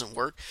if it doesn't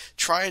work,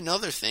 try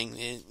another thing.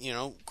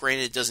 And,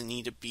 granted, it doesn't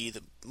need to be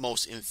the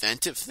most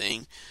inventive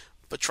thing,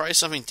 but try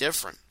something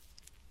different.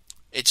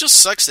 It just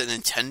sucks that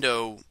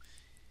Nintendo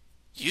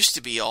used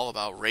to be all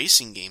about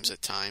racing games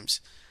at times.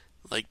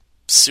 Like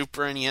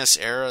Super NES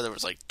era, there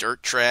was like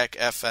Dirt Track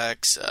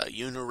FX,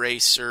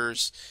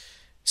 Uniracers,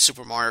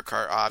 Super Mario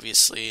Kart,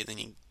 obviously. Then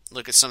you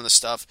look at some of the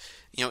stuff,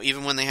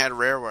 even when they had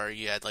Rareware,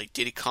 you had like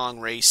Diddy Kong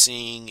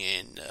Racing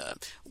and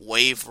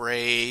Wave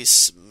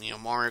Race,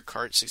 Mario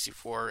Kart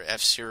 64,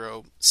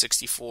 F-Zero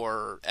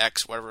 64,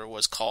 X, whatever it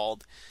was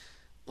called.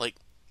 Like,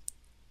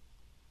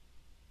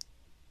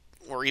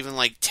 or even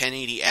like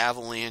 1080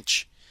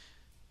 Avalanche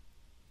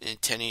and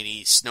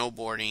 1080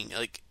 snowboarding.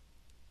 Like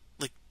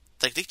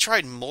they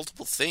tried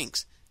multiple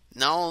things.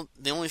 Now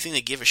the only thing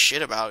they give a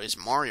shit about is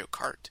Mario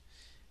Kart.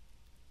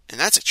 And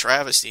that's a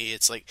travesty.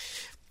 It's like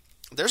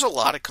there's a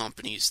lot of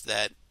companies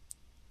that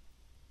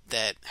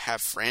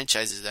have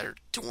franchises that are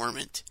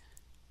dormant.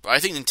 But I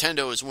think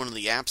Nintendo is one of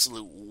the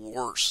absolute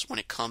worst when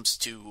it comes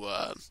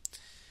to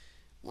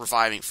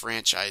reviving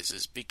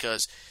franchises,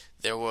 because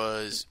there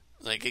was,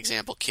 like,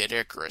 example, Kid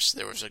Icarus.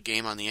 There was a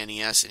game on the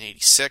NES in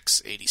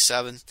 86,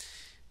 87,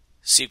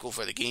 sequel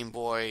for the Game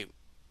Boy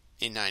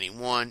in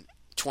 91.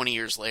 20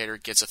 years later,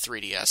 it gets a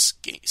 3DS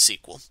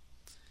sequel.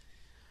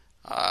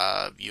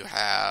 You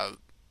have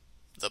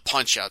the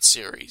Punch-Out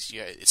series.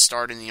 It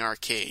started in the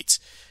arcades.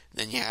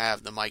 Then you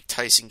have the Mike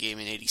Tyson game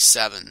in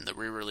 87, the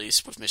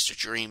re-release with Mr.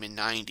 Dream in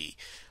 90,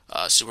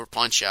 Super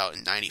Punch-Out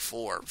in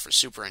 94 for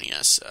Super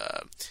NES.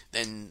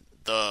 Then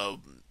the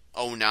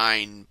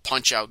 09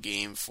 Punch-Out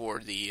game for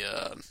the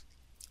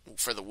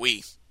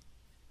Wii.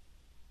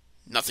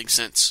 Nothing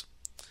since.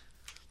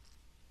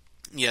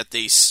 Yet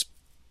they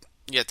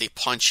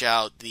punch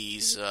out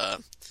these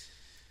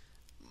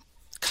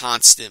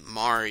constant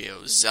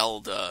Mario,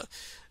 Zelda,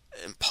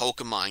 and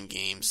Pokemon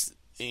games.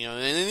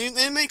 And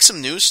they make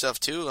some new stuff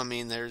too. I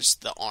mean, there's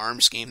the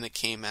ARMS game that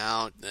came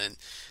out, and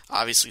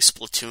obviously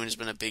Splatoon has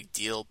been a big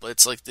deal, but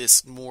it's like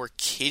this more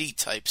kiddie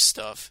type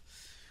stuff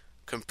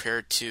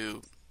compared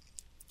to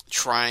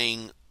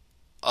trying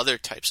other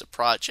types of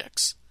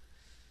projects.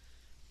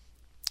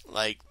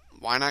 Like,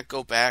 why not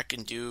go back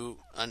and do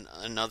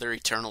another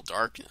Eternal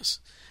Darkness?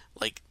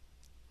 Like,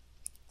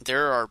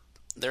 there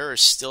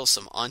is still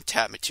some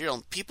untapped material,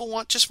 and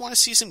people just want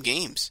to see some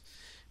games.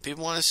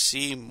 People want to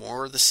see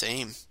more of the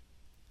same.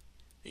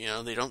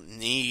 They don't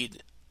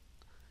need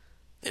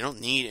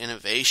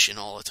innovation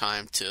all the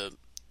time to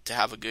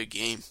have a good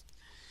game.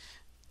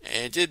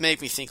 And it did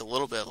make me think a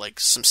little bit, like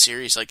some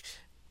series, like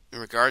in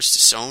regards to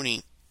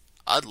Sony,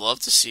 I'd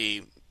love to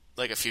see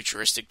like a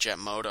futuristic Jet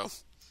Moto.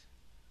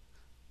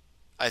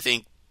 I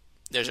think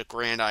there's a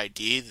grand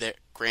idea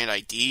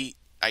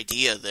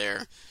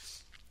there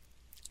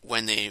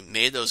when they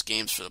made those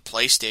games for the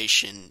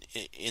PlayStation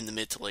in the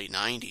mid to late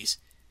 90s.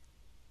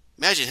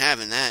 Imagine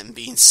having that and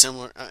being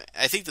similar.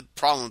 I think the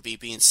problem would be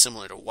being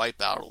similar to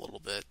Wipeout a little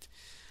bit.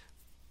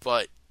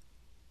 But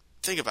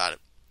think about it.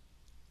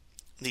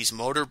 These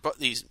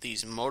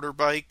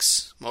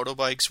motorbikes,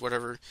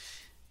 whatever,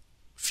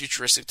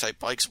 futuristic type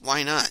bikes,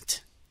 why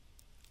not?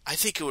 I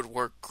think it would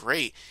work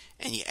great.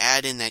 And you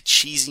add in that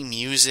cheesy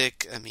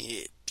music. I mean,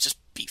 it'd just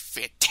be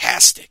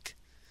fantastic.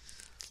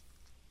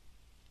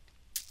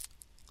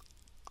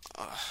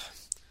 And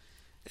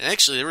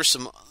actually, there were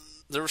some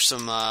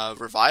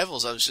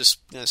revivals. I was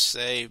just gonna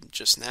say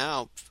just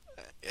now.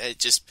 I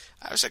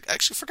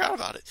actually forgot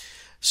about it.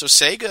 So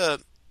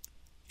Sega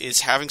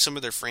is having some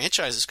of their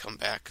franchises come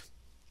back,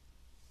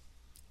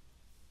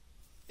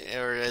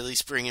 or at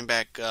least bringing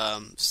back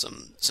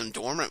some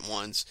dormant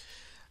ones.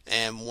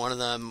 And one of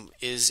them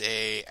is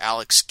a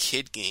Alex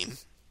Kidd game.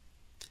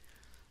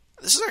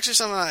 This is actually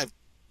something I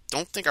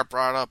don't think I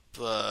brought up.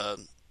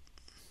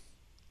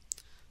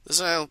 This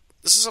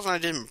is something I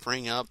didn't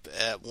bring up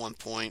at one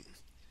point.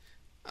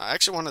 I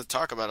actually wanted to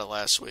talk about it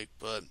last week,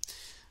 but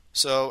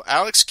so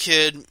Alex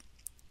Kidd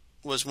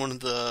was one of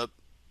the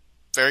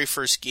very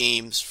first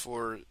games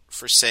for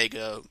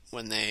Sega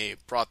when they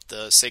brought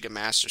the Sega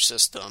Master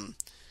System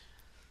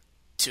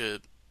to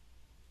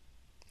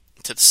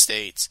the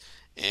States,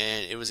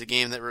 and it was a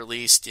game that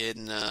released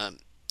in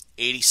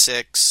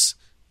 '86.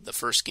 The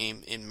first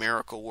game in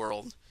Miracle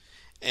World,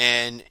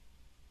 and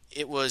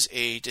it was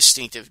a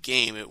distinctive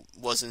game. It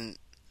wasn't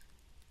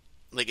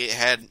like it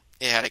had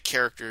a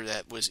character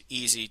that was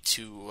easy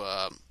to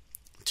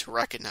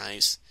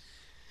recognize.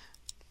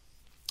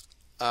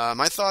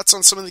 My thoughts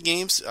on some of the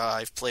games: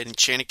 I've played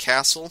Enchanted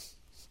Castle,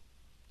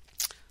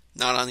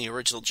 not on the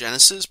original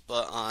Genesis,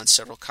 but on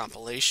several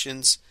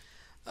compilations.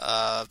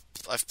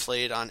 I've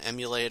played on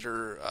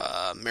emulator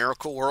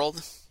Miracle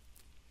World,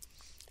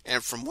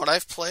 and from what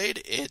I've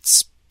played,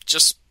 it's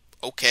just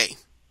okay.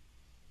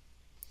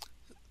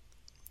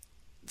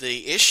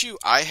 The issue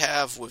I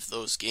have with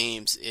those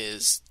games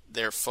is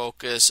their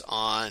focus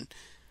on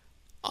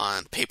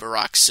paper,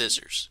 rock,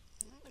 scissors,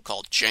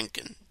 called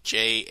Jenken,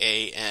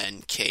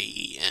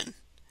 Janken.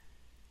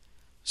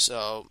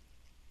 So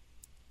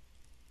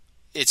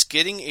it's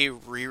getting a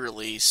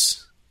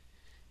re-release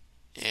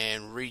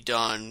and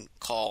redone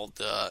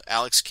called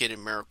Alex Kidd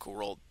and Miracle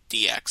World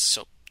DX,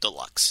 so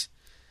Deluxe.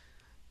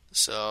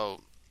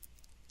 So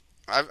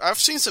I've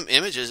seen some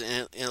images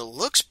and it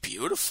looks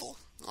beautiful.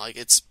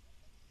 It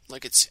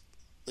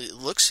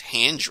looks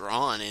hand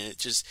drawn and it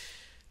just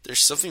there's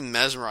something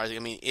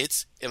mesmerizing.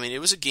 It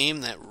was a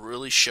game that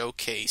really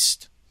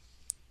showcased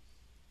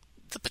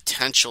the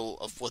potential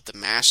of what the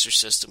Master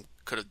System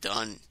could have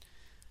done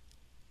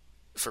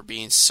for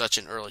being such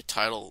an early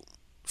title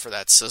for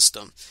that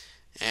system,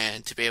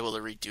 and to be able to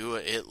redo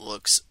it, it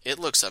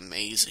looks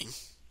amazing.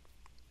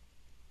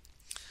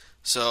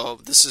 So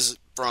this is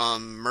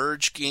from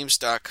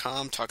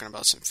mergegames.com talking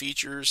about some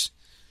features.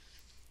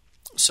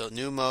 So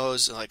new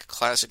modes, like a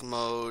classic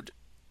mode.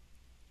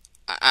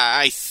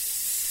 I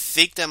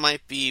think that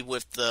might be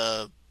with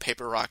the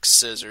paper rock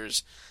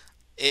scissors.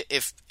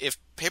 If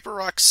paper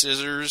rock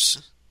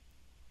scissors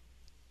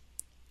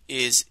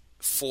is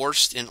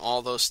forced in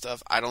all those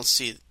stuff, I don't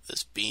see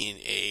this being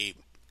a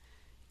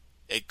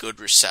good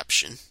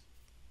reception.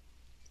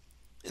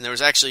 And there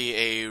was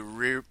actually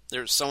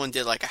someone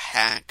did like a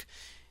hack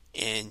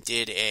and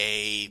did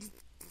a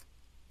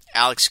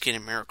Alex Kidd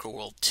and Miracle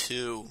World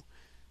 2,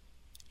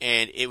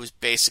 and it was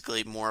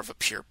basically more of a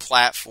pure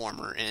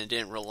platformer, and it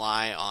didn't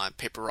rely on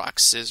paper rock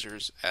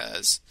scissors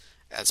as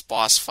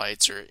boss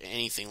fights or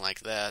anything like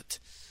that.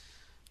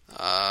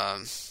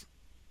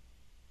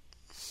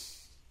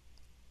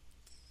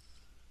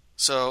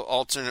 So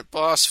alternate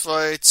boss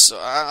fights. So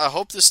I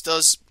hope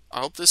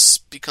this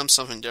becomes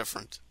something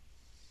different.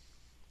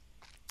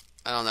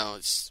 I don't know.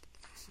 It's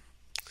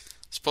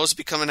supposed to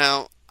be coming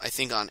out, I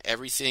think, on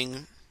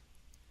everything.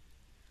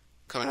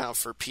 Coming out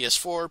for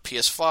PS4,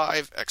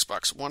 PS5,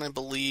 Xbox One, I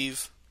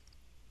believe.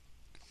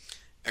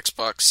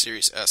 Xbox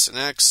Series S and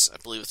X. I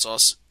believe it's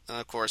also, and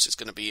of course, it's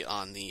going to be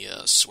on the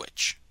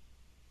Switch.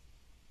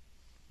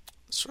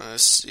 So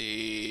let's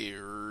see,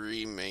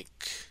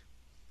 remake.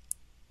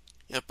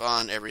 Yep,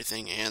 on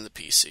everything and the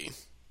PC.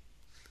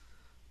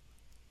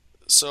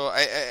 So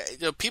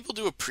people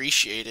do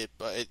appreciate it,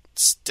 but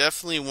it's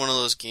definitely one of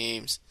those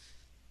games.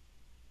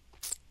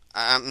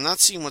 I'm not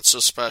seeing what's so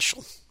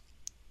special.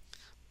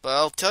 But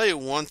I'll tell you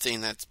one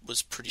thing that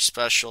was pretty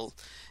special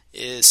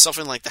is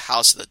something like the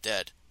House of the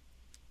Dead.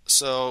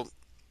 So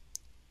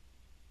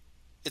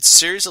it's a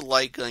series of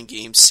light gun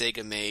games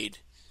Sega made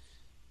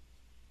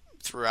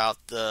throughout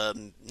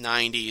the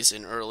 90s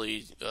and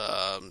early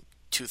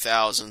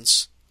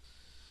 2000s.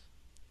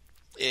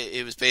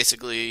 It was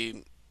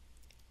basically...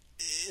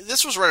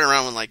 This was right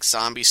around when like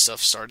zombie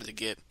stuff started to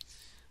get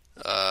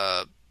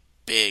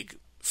big,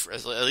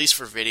 at least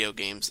for video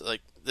games.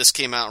 Like this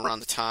came out around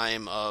the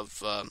time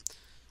of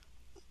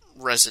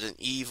Resident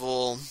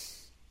Evil.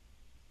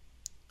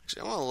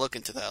 Actually, I want to look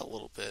into that a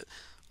little bit.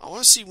 I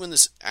want to see when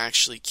this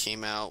actually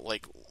came out,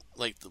 like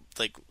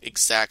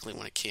exactly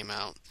when it came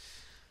out.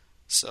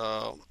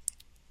 So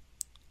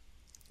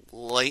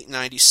late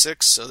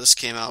 '96. So this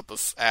came out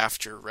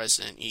after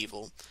Resident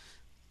Evil.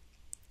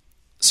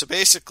 So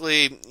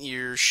basically,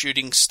 you're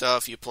shooting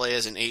stuff. You play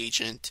as an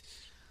agent,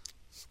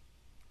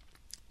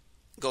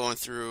 going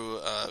through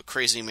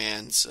Crazy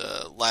Man's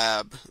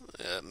lab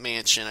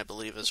mansion, I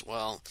believe, as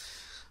well.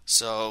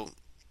 So,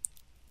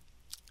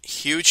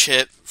 huge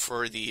hit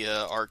for the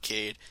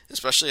arcade,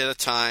 especially at a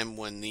time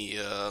when the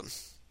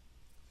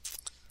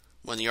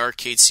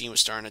arcade scene was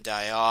starting to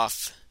die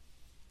off,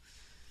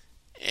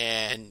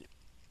 and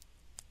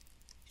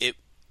it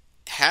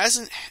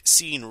hasn't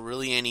seen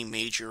really any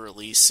major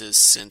releases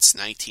since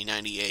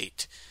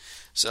 1998.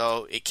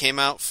 So it came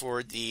out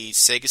for the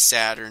Sega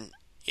Saturn.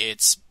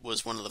 It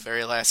was one of the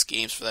very last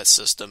games for that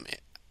system.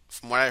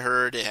 From what I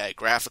heard, it had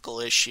graphical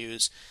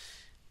issues,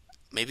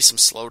 maybe some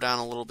slowdown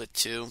a little bit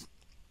too.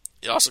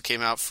 It also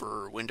came out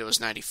for Windows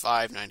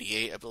 95,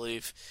 98, I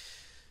believe.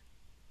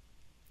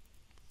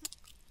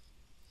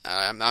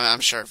 I'm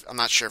not sure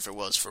if it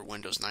was for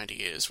Windows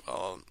 98 as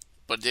well,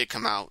 but it did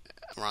come out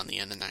around the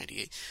end of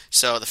 98.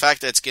 So the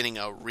fact that it's getting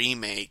a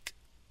remake,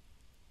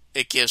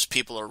 it gives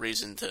people a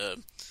reason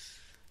to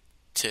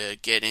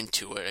get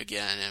into it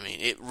again. I mean,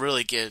 it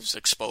really gives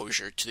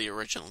exposure to the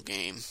original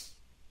game.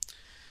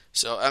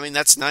 So, I mean,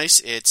 that's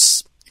nice.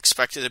 It's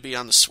expected to be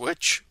on the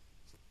Switch,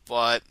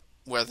 but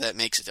whether that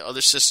makes it to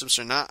other systems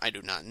or not, I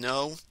do not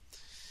know.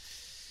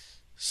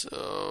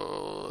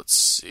 So, let's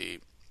see.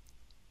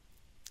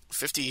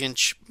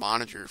 50-inch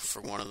monitor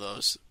for one of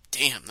those.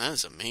 Damn, that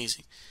is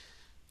amazing.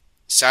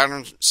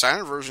 Saturn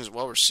version is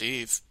well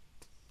received.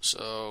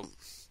 So,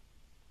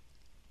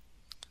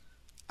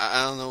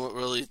 I don't know what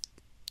really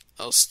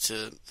else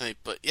to...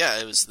 but yeah,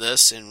 it was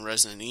this and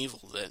Resident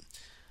Evil that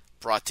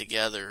brought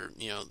together,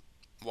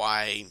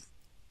 why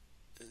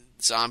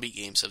zombie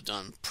games have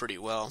done pretty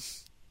well.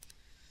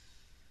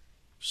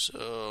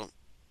 So,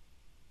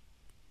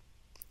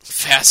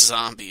 fast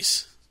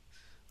zombies.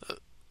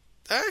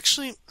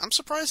 Actually, I'm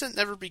surprised that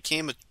never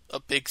became a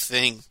big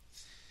thing.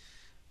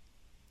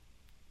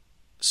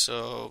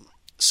 So,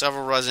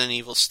 several Resident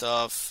Evil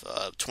stuff,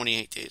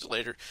 28 Days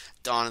Later,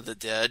 Dawn of the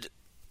Dead.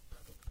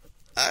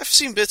 I've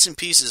seen bits and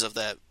pieces of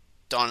that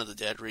Dawn of the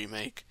Dead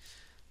remake.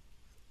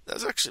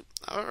 That's actually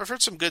I've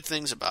heard some good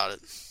things about it.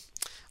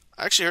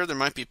 I actually heard there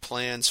might be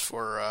plans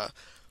for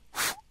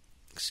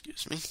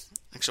excuse me.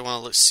 Actually, I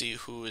want to see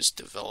who is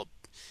developed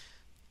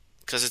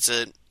because it's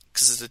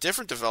a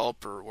different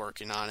developer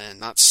working on it,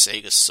 not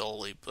Sega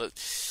solely. But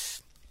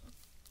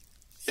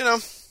you know,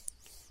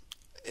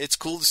 it's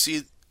cool to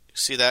see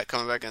that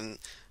coming back. And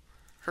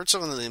heard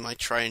something that they might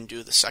try and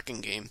do the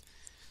second game,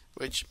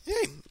 which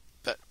hey,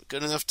 but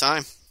good enough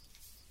time.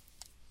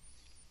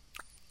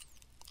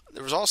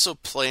 There was also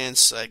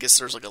plans. I guess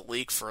there's like a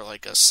leak for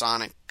like a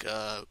Sonic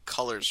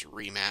Colors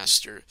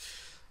remaster.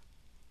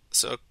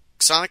 So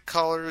Sonic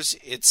Colors,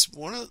 it's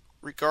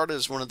regarded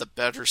as one of the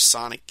better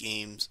Sonic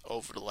games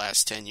over the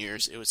last 10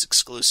 years. It was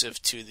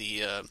exclusive to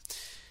the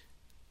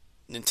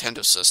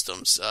Nintendo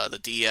systems, the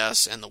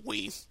DS and the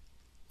Wii.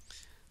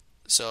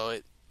 So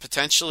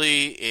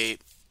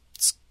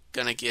it's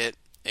gonna get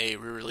a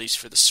re-release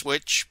for the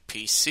Switch,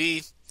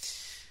 PC,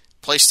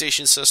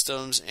 PlayStation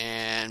systems,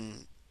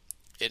 and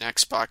in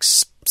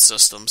Xbox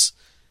systems.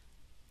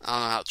 I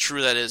don't know how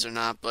true that is or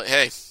not, but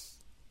hey,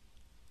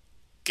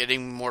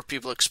 getting more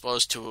people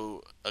exposed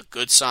to a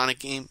good Sonic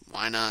game,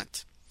 why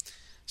not?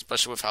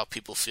 Especially with how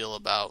people feel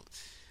about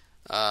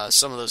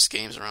some of those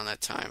games around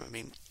that time. I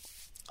mean,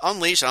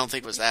 Unleashed I don't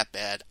think was that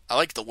bad. I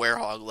like the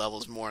Werehog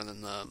levels more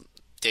than the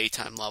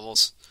daytime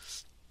levels.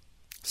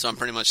 So I'm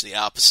pretty much the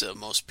opposite of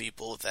most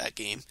people with that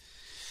game.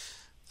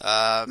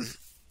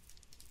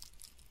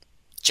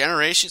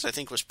 Generations I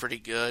think was pretty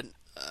good.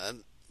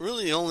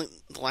 Really,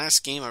 the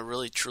last game I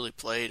really truly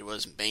played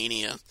was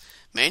Mania.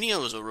 Mania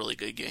was a really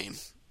good game.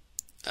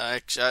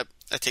 Actually,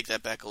 I take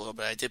that back a little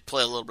bit. I did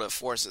play a little bit of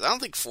Forces. I don't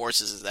think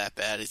Forces is that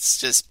bad.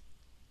 It's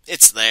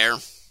there.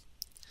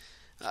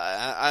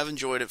 I've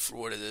enjoyed it for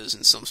what it is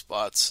in some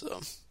spots.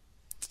 So,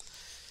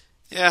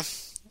 yeah.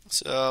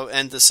 So,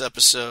 end this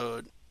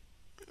episode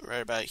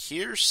right about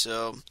here.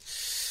 So,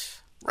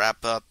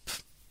 wrap up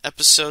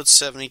episode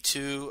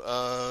 72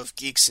 of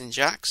Geeks and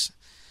Jocks.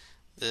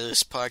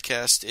 This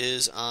podcast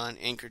is on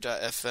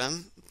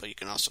Anchor.fm, but you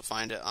can also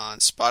find it on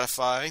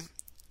Spotify,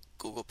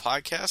 Google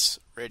Podcasts,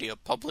 Radio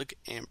Public,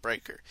 and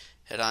Breaker.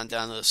 Head on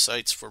down to the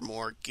sites for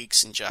more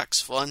Geeks and Jocks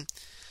fun.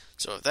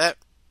 So with that,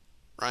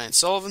 Ryan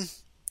Sullivan.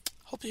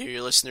 Hope to hear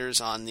your listeners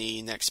on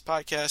the next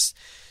podcast.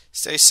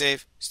 Stay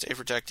safe, stay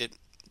protected,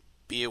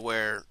 be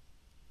aware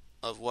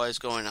of what is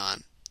going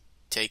on.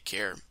 Take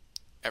care,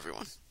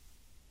 everyone.